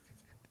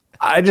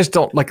 I just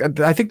don't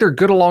I think they're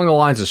good along the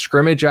lines of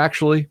scrimmage,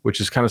 actually, which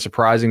is kind of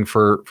surprising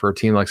for a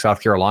team like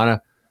South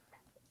Carolina.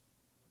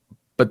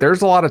 But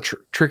there's a lot of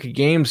tricky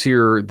games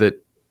here that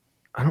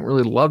I don't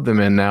really love them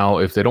in now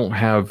if they don't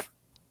have,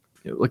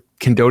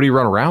 can Doty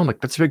run around?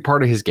 That's a big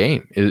part of his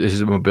game, is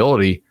his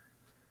mobility.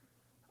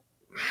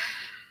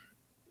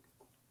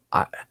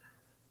 I'm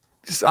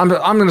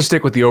going to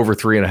stick with the over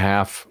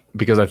 3.5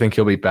 because I think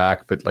he'll be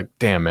back. But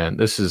damn, man,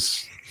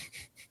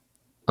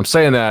 I'm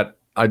saying that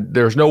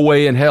there's no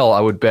way in hell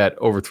I would bet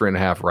over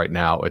 3.5 right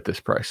now at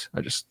this price.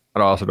 I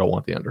also don't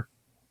want the under.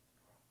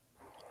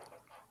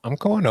 I'm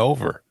going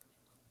over.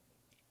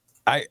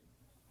 I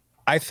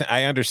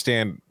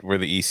understand where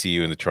the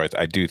ECU and the Troy.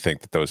 I do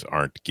think that those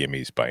aren't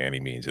gimmies by any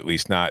means, at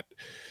least not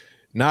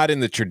in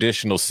the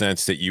traditional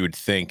sense that you would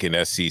think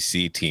an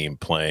SEC team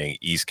playing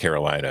East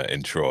Carolina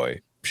and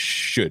Troy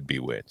should be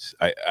wins.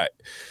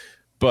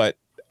 But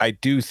I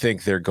do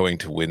think they're going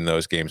to win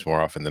those games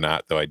more often than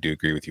not, though I do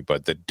agree with you.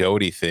 But the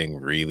Doty thing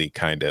really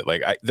kind of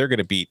they're going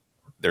to beat,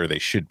 or they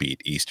should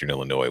beat Eastern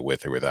Illinois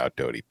with or without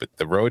Doty. But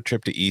the road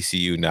trip to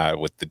ECU now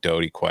with the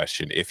Doty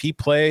question, if he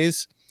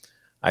plays,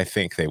 I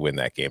think they win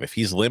that game. If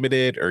he's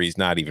limited or he's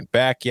not even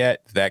back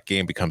yet, that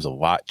game becomes a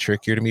lot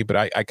trickier to me.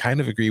 But I kind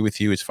of agree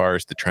with you as far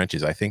as the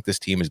trenches. I think this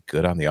team is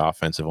good on the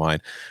offensive line.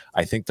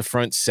 I think the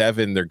front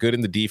seven, they're good in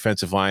the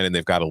defensive line, and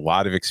they've got a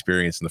lot of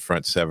experience in the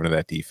front seven of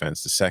that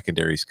defense. The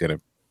secondary is going to,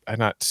 I'm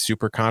not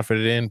super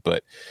confident in,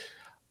 but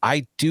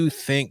I do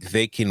think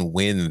they can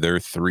win their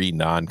 3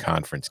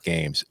 non-conference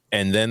games.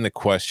 And then the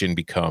question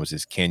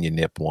becomes can you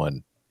nip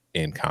one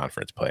in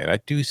conference play? And I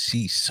do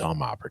see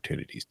some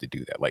opportunities to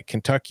do that.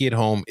 Kentucky at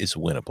home is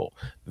winnable.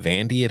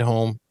 Vandy at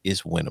home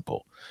is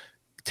winnable.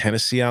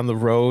 Tennessee on the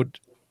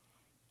road,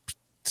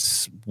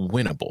 it's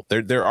winnable.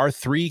 There are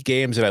 3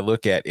 games that I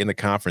look at in the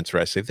conference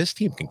where I say this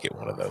team can get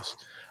one of those.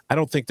 I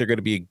don't think they're going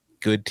to be a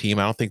good team.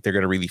 I don't think they're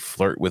going to really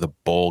flirt with a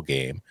bowl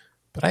game,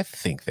 but I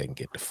think they can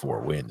get to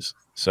 4 wins.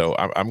 So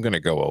I'm going to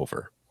go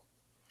over.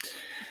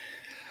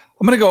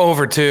 I'm going to go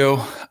over too.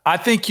 I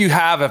think you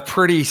have a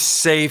pretty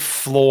safe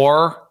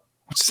floor,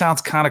 which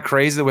sounds kind of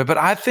crazy, but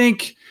I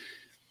think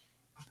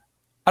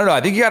you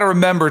got to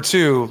remember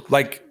too,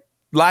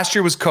 last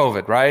year was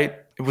COVID, right?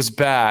 It was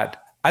bad.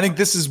 I think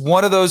this is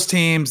one of those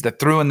teams that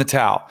threw in the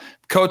towel.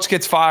 Coach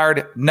gets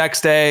fired,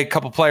 next day, a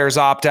couple players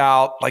opt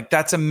out.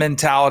 That's a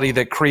mentality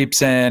that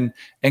creeps in,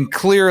 and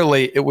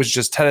clearly it was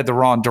just headed the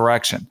wrong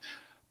direction.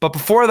 But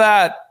before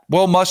that,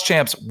 Will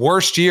Muschamp's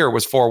worst year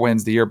was 4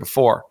 wins the year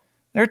before.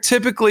 They're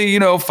typically,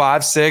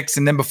 5, 6,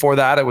 and then before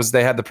that,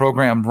 they had the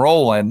program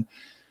rolling.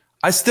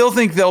 I still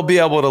think they'll be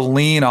able to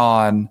lean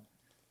on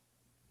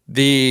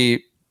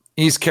the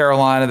East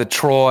Carolina, the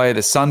Troy,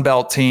 the Sun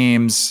Belt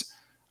teams.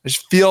 I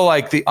just feel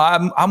like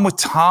I'm with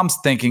Tom's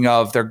thinking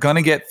of they're going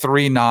to get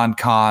 3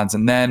 non-cons,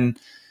 and then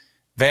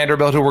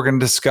Vanderbilt, who we're going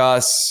to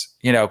discuss.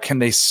 Can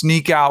they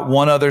sneak out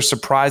one other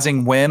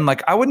surprising win?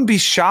 Like, I wouldn't be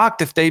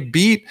shocked if they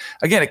beat,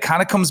 again, it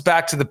kind of comes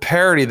back to the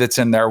parity that's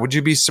in there. Would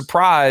you be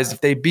surprised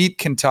if they beat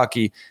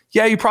Kentucky?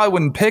 Yeah, you probably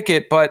wouldn't pick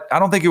it, but I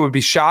don't think it would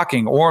be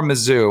shocking, or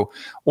Mizzou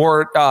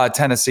or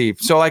Tennessee.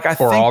 So like, I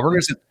think Auburn.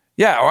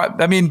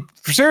 I mean,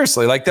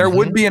 seriously, like there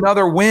would be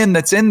another win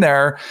that's in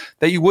there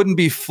that you wouldn't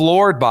be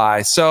floored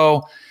by.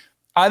 So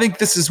I think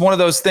this is one of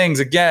those things.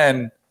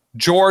 Again,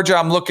 Georgia,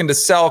 I'm looking to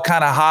sell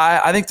kind of high.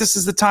 I think this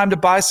is the time to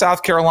buy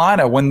South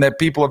Carolina when the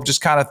people have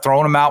just kind of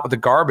thrown them out with the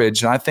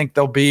garbage. And I think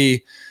they'll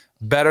be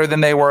better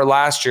than they were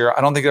last year.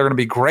 I don't think they're going to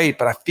be great,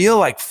 but I feel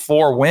like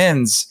 4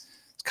 wins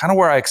is kind of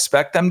where I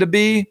expect them to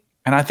be.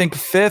 And I think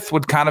 5th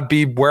would kind of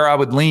be where I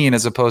would lean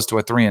as opposed to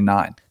a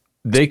 3-9.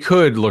 They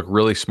could look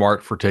really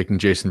smart for taking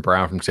Jason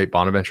Brown from St.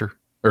 Bonaventure,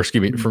 or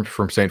excuse me,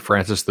 from St.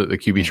 Francis, the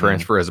QB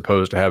transfer, as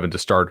opposed to having to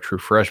start a true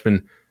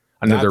freshman.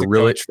 I know they're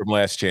really from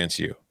Last Chance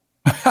U.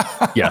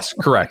 Yes,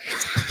 correct.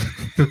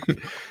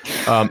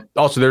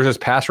 Also, there's this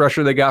pass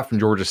rusher they got from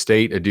Georgia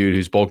State, a dude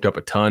who's bulked up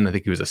a ton. I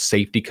think he was a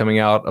safety coming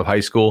out of high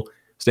school.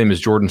 His name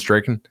is Jordan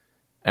Strachan,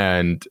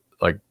 and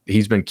like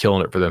he's been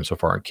killing it for them so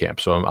far in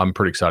camp. So I'm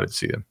pretty excited to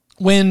see them.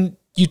 When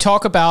you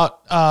talk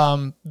about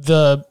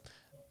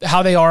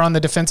how they are on the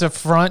defensive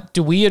front,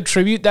 do we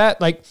attribute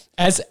that like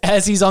as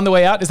he's on the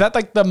way out? Is that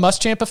like the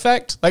Muschamp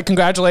effect? Like,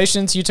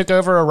 congratulations, you took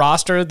over a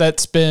roster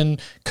that's been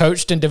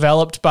coached and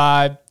developed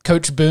by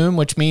Coach Boom,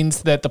 which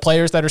means that the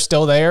players that are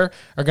still there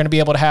are going to be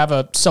able to have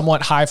a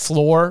somewhat high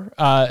floor,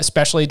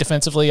 especially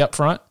defensively up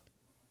front.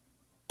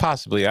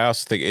 Possibly. I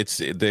also think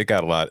they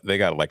got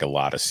like a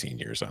lot of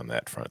seniors on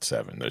that front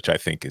 7, which I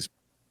think is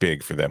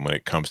big for them when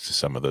it comes to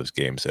some of those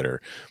games that are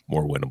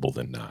more winnable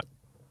than not.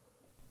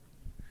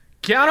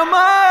 Count them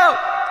out!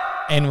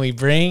 And we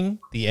bring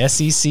the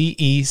SEC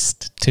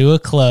East to a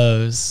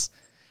close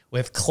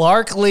with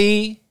Clark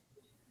Lee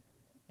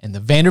and the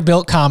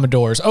Vanderbilt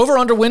Commodores.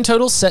 Over-under win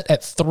total set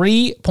at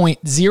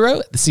 3.0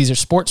 at the Caesar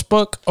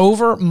Sportsbook.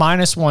 Over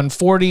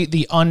 -140,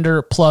 the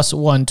under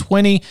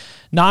 +120.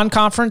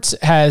 Non-conference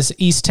has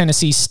East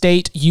Tennessee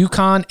State,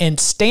 UConn, and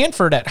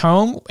Stanford at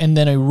home, and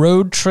then a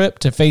road trip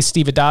to face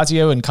Steve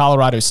Addazio and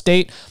Colorado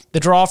State. The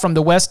draw from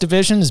the West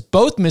Division is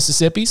both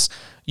Mississippis.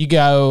 You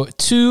go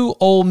to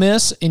Ole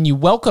Miss, and you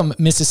welcome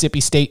Mississippi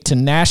State to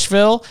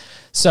Nashville.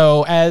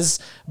 So as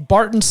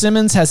Barton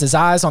Simmons has his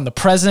eyes on the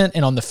present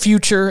and on the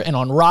future and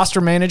on roster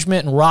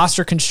management and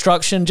roster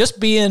construction, just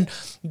being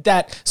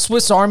that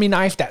Swiss Army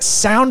knife, that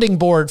sounding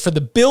board for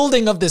the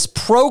building of this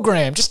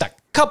program, just a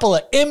couple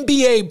of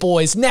NBA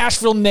boys,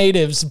 Nashville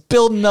natives,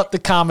 building up the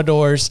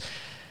Commodores.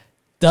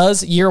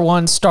 Does year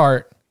 1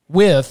 start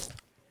with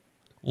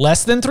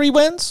less than 3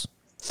 wins,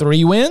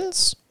 3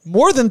 wins,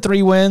 more than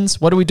 3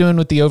 wins? What are we doing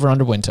with the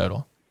over-under win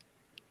total?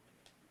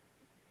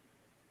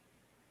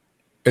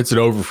 It's an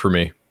over for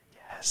me.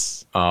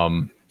 Yes.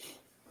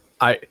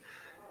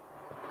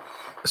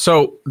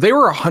 So they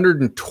were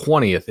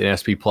 120th in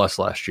SP Plus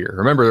last year.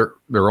 Remember,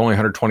 there were only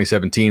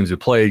 127 teams who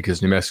played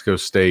because New Mexico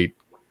State,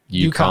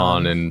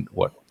 UConn, and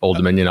Old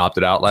Dominion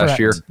opted out last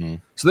year. Mm-hmm.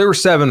 So they were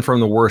 7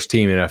 from the worst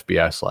team in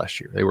FBS last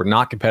year. They were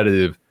not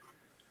competitive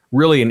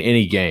really in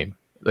any game.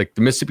 Like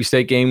the Mississippi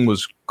State game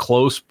was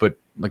close, but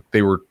like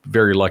they were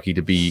very lucky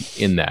to be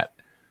in that.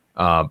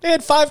 They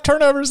had 5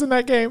 turnovers in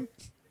that game.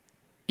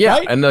 Yeah,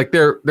 right? And like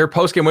their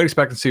post-game win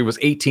expectancy was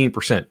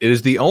 18%. It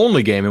is the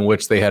only game in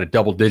which they had a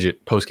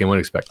double-digit post-game win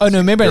expectancy. Oh, no,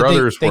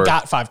 remember they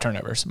got 5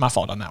 turnovers. My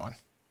fault on that one.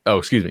 Oh,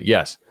 excuse me.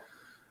 Yes.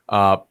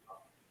 A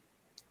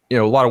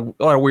lot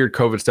of weird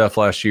COVID stuff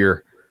last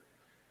year.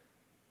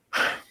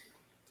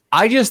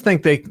 I just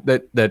think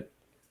that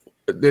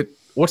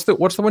what's the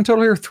win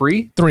total here?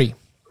 3? 3.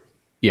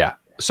 Yeah.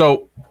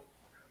 So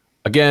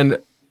again,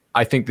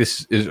 I think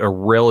this is a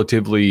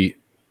relatively.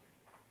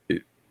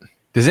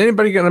 Is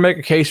anybody going to make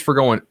a case for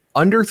going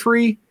under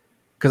 3?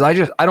 Because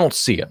I don't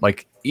see it.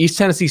 Like East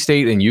Tennessee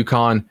State and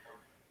UConn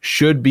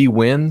should be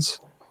wins.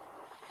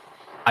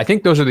 I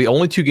think those are the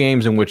only 2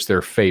 games in which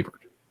they're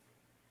favored.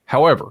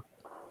 However,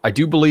 I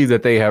do believe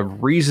that they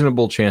have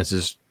reasonable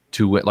chances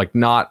to win. Like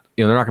they're not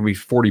going to be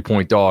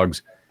 40-point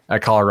dogs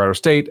at Colorado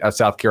State, at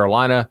South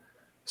Carolina,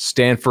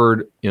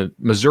 Stanford,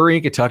 Missouri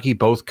and Kentucky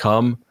both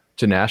come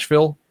to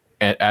Nashville,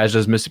 and as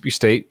does Mississippi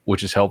State,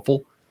 which is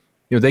helpful.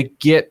 They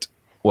get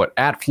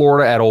at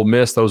Florida, at Ole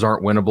Miss, those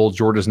aren't winnable.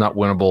 Georgia's not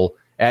winnable.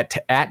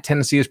 At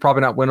Tennessee is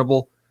probably not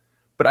winnable.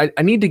 But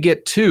I need to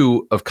get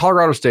 2 of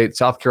Colorado State,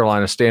 South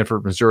Carolina,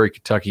 Stanford, Missouri,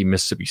 Kentucky,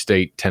 Mississippi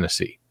State,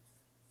 Tennessee.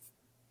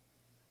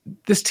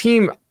 This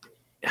team,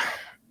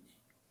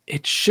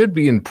 it should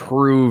be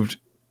improved.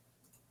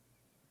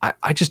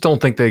 I just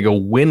don't think they go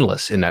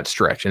winless in that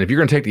stretch. And if you're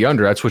going to take the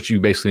under, that's what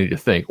you basically need to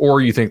think. Or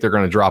you think they're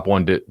going to drop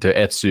one to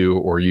Etsu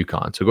or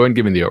UConn. So go ahead and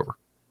give me the over.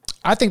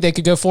 I think they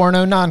could go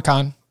 4-0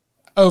 non-con.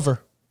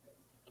 Over.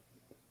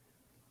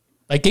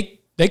 Like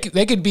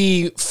they could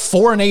be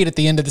 4-8 at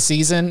the end of the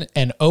season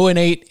and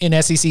 0-8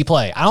 in SEC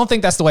play. I don't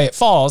think that's the way it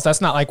falls.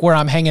 That's not like where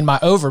I'm hanging my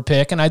over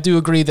pick. And I do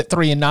agree that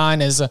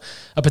 3-9 is a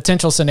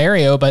potential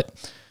scenario, but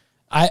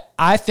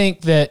I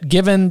think that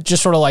given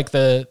just sort of like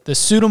the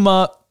suit 'em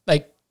up,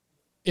 like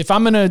if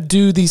I'm going to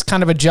do these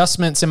kind of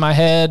adjustments in my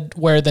head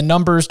where the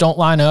numbers don't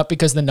line up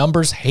because the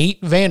numbers hate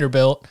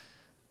Vanderbilt,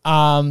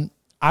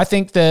 I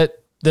think that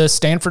the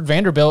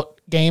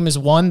Stanford-Vanderbilt game is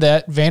one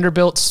that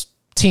Vanderbilt's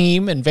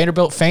team and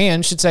Vanderbilt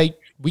fans should say,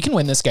 we can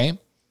win this game.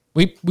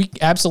 We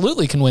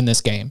absolutely can win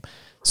this game.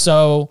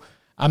 So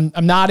I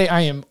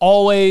am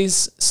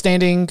always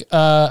standing,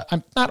 I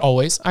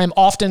am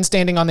often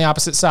standing on the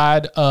opposite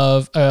side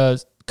of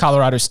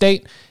Colorado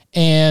State.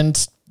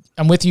 And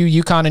I'm with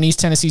you. UConn and East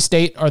Tennessee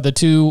State are the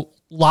two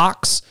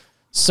locks.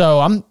 So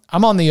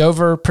I'm on the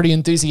over pretty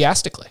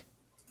enthusiastically.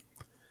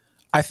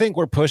 I think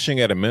we're pushing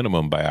at a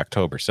minimum by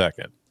October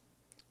 2nd.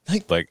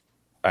 Like,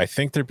 I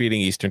think they're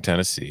beating Eastern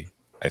Tennessee.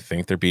 I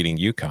think they're beating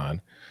UConn.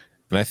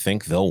 And I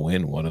think they'll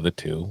win one of the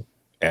two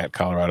at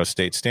Colorado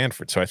State,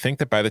 Stanford. So I think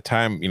that by the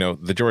time,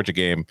 the Georgia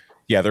game,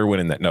 yeah, they're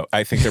winning that. No,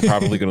 I think they're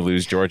probably going to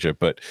lose Georgia.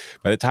 But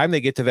by the time they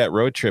get to that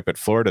road trip at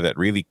Florida, that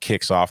really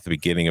kicks off the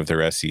beginning of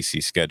their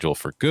SEC schedule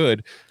for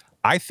good,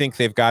 I think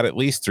they've got at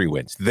least 3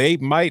 wins. They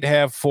might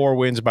have 4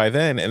 wins by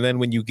then. And then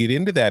when you get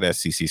into that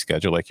SEC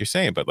schedule, like you're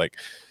saying, but like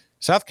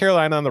South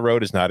Carolina on the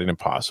road is not an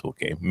impossible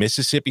game.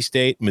 Mississippi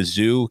State,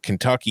 Mizzou,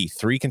 Kentucky,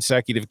 3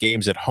 consecutive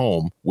games at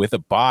home with a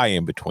bye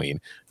in between.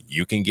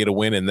 You can get a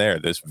win in there.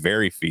 That's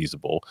very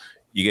feasible.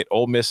 You get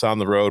Ole Miss on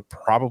the road,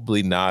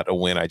 probably not a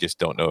win. I just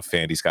don't know if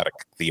Vandy's got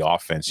the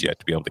offense yet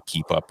to be able to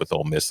keep up with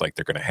Ole Miss like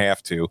they're going to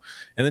have to.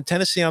 And then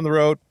Tennessee on the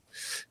road,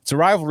 it's a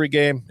rivalry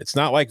game. It's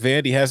not like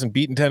Vandy hasn't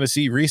beaten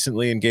Tennessee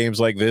recently in games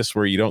like this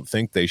where you don't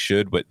think they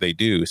should, but they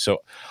do. So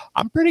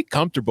I'm pretty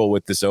comfortable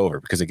with this over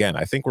because, again,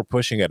 I think we're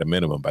pushing at a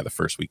minimum by the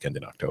first weekend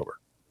in October.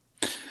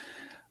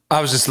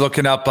 I was just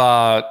looking up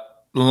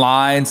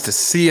lines to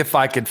see if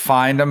I could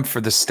find them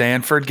for the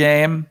Stanford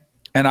game.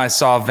 And I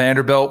saw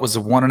Vanderbilt was a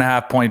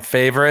 1.5-point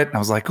favorite. And I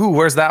was like, ooh,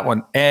 where's that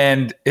one?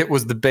 And it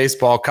was the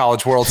baseball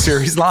College World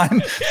Series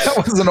line.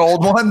 That was an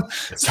old one.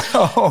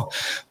 So,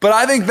 but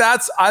I think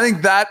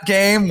that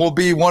game will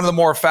be one of the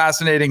more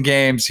fascinating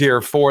games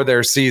here for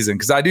their season.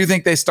 Because I do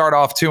think they start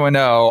off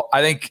 2-0.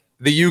 I think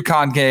the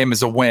UConn game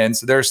is a win.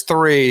 So there's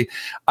 3.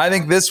 I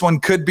think this one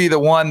could be the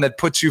one that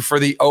puts you for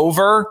the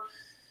over.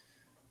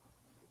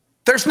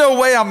 There's no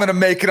way I'm going to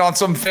make it on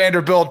some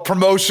Vanderbilt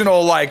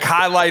promotional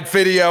highlight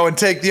video and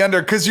take the under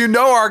because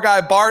our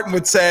guy Barton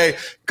would say,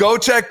 go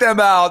check them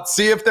out,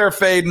 see if they're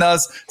fading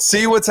us,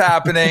 see what's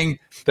happening.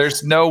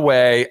 There's no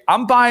way.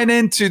 I'm buying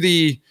into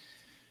the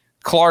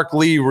Clark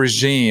Lee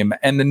regime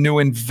and the new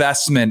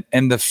investment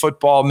and the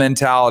football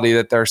mentality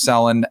that they're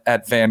selling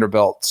at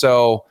Vanderbilt.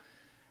 So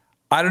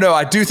I don't know.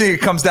 I do think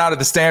it comes down to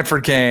the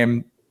Stanford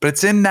game, but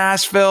it's in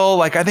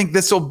Nashville. I think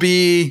this will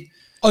be...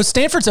 Oh,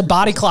 Stanford's a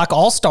body clock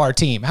all-star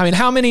team. I mean,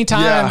 how many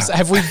times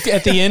have we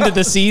at the end of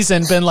the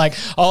season been like,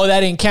 oh,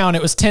 that didn't count.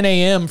 It was 10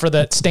 a.m. for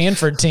the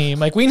Stanford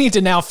team. We need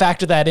to now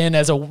factor that in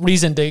as a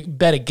reason to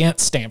bet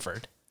against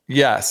Stanford.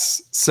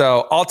 Yes.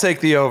 So I'll take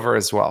the over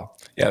as well.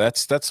 Yeah,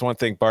 that's one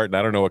thing, Barton.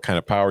 I don't know what kind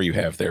of power you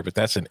have there, but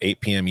that's an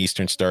 8 p.m.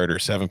 Eastern start or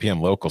 7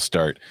 p.m. local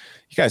start.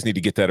 You guys need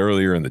to get that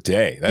earlier in the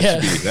day.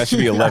 That should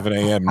be 11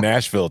 a.m.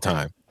 Nashville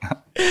time.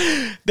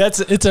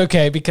 It's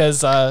okay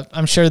because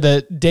I'm sure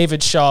that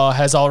David Shaw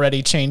has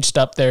already changed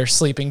up their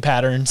sleeping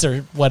patterns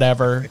or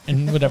whatever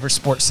in whatever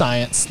sports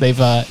science they've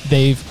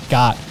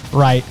got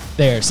right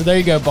there. So there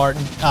you go,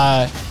 Barton.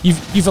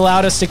 You've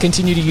allowed us to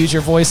continue to use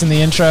your voice in the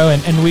intro,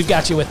 and we've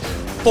got you with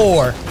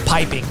 4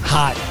 piping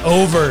hot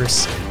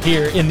overs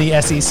here in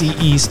the SEC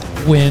East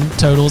win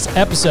totals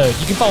episode.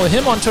 You can follow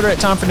him on Twitter at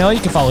Tom Fornelli.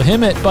 You can follow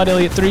him at Bud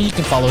Elliott 3. You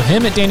can follow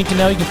him at Danny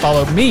Cannell. You can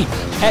follow me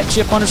at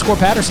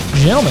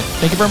Chip_Patterson. Gentlemen,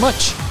 thank you very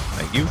much.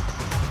 Thank you.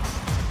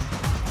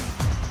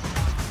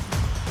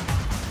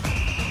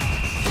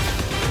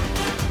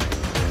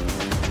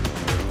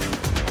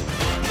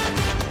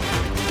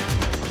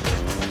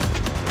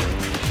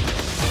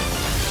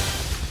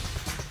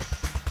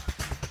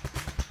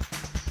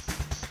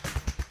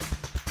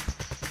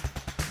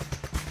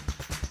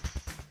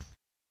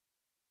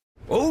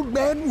 Old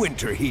Man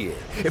Winter here.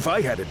 If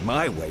I had it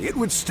my way, it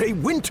would stay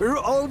winter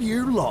all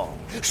year long.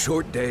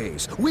 Short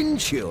days, wind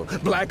chill,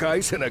 black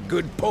ice, and a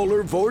good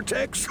polar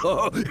vortex.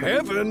 Oh,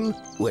 heaven!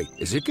 Wait,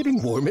 is it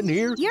getting warm in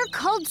here? Your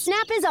cold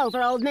snap is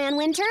over, Old Man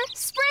Winter.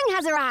 Spring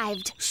has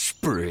arrived.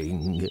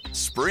 Spring.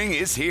 Spring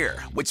is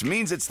here, which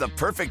means it's the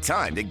perfect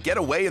time to get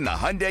away in the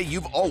Hyundai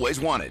you've always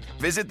wanted.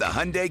 Visit the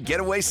Hyundai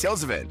Getaway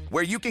Sales Event,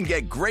 where you can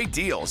get great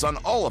deals on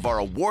all of our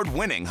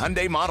award-winning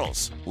Hyundai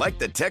models, like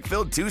the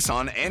tech-filled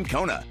Tucson and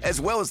Kona,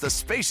 as well as the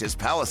spacious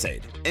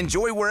Palisade.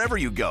 Enjoy wherever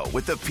you go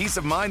with the peace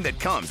of mind that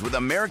comes with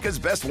America's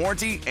best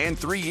warranty and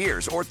 3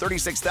 years or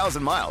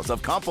 36,000 miles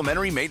of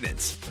complimentary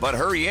maintenance. But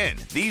hurry in,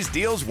 these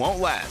deals won't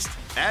last.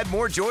 Add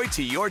more joy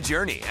to your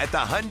journey at the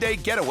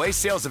Hyundai Getaway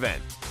Sales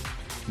Event.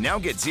 Now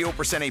get 0%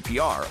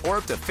 APR or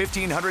up to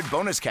 $1,500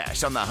 bonus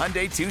cash on the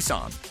Hyundai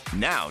Tucson.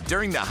 Now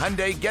during the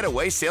Hyundai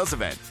Getaway Sales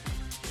Event.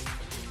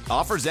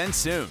 Offers end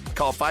soon.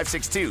 Call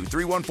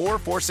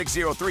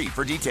 562-314-4603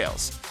 for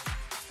details.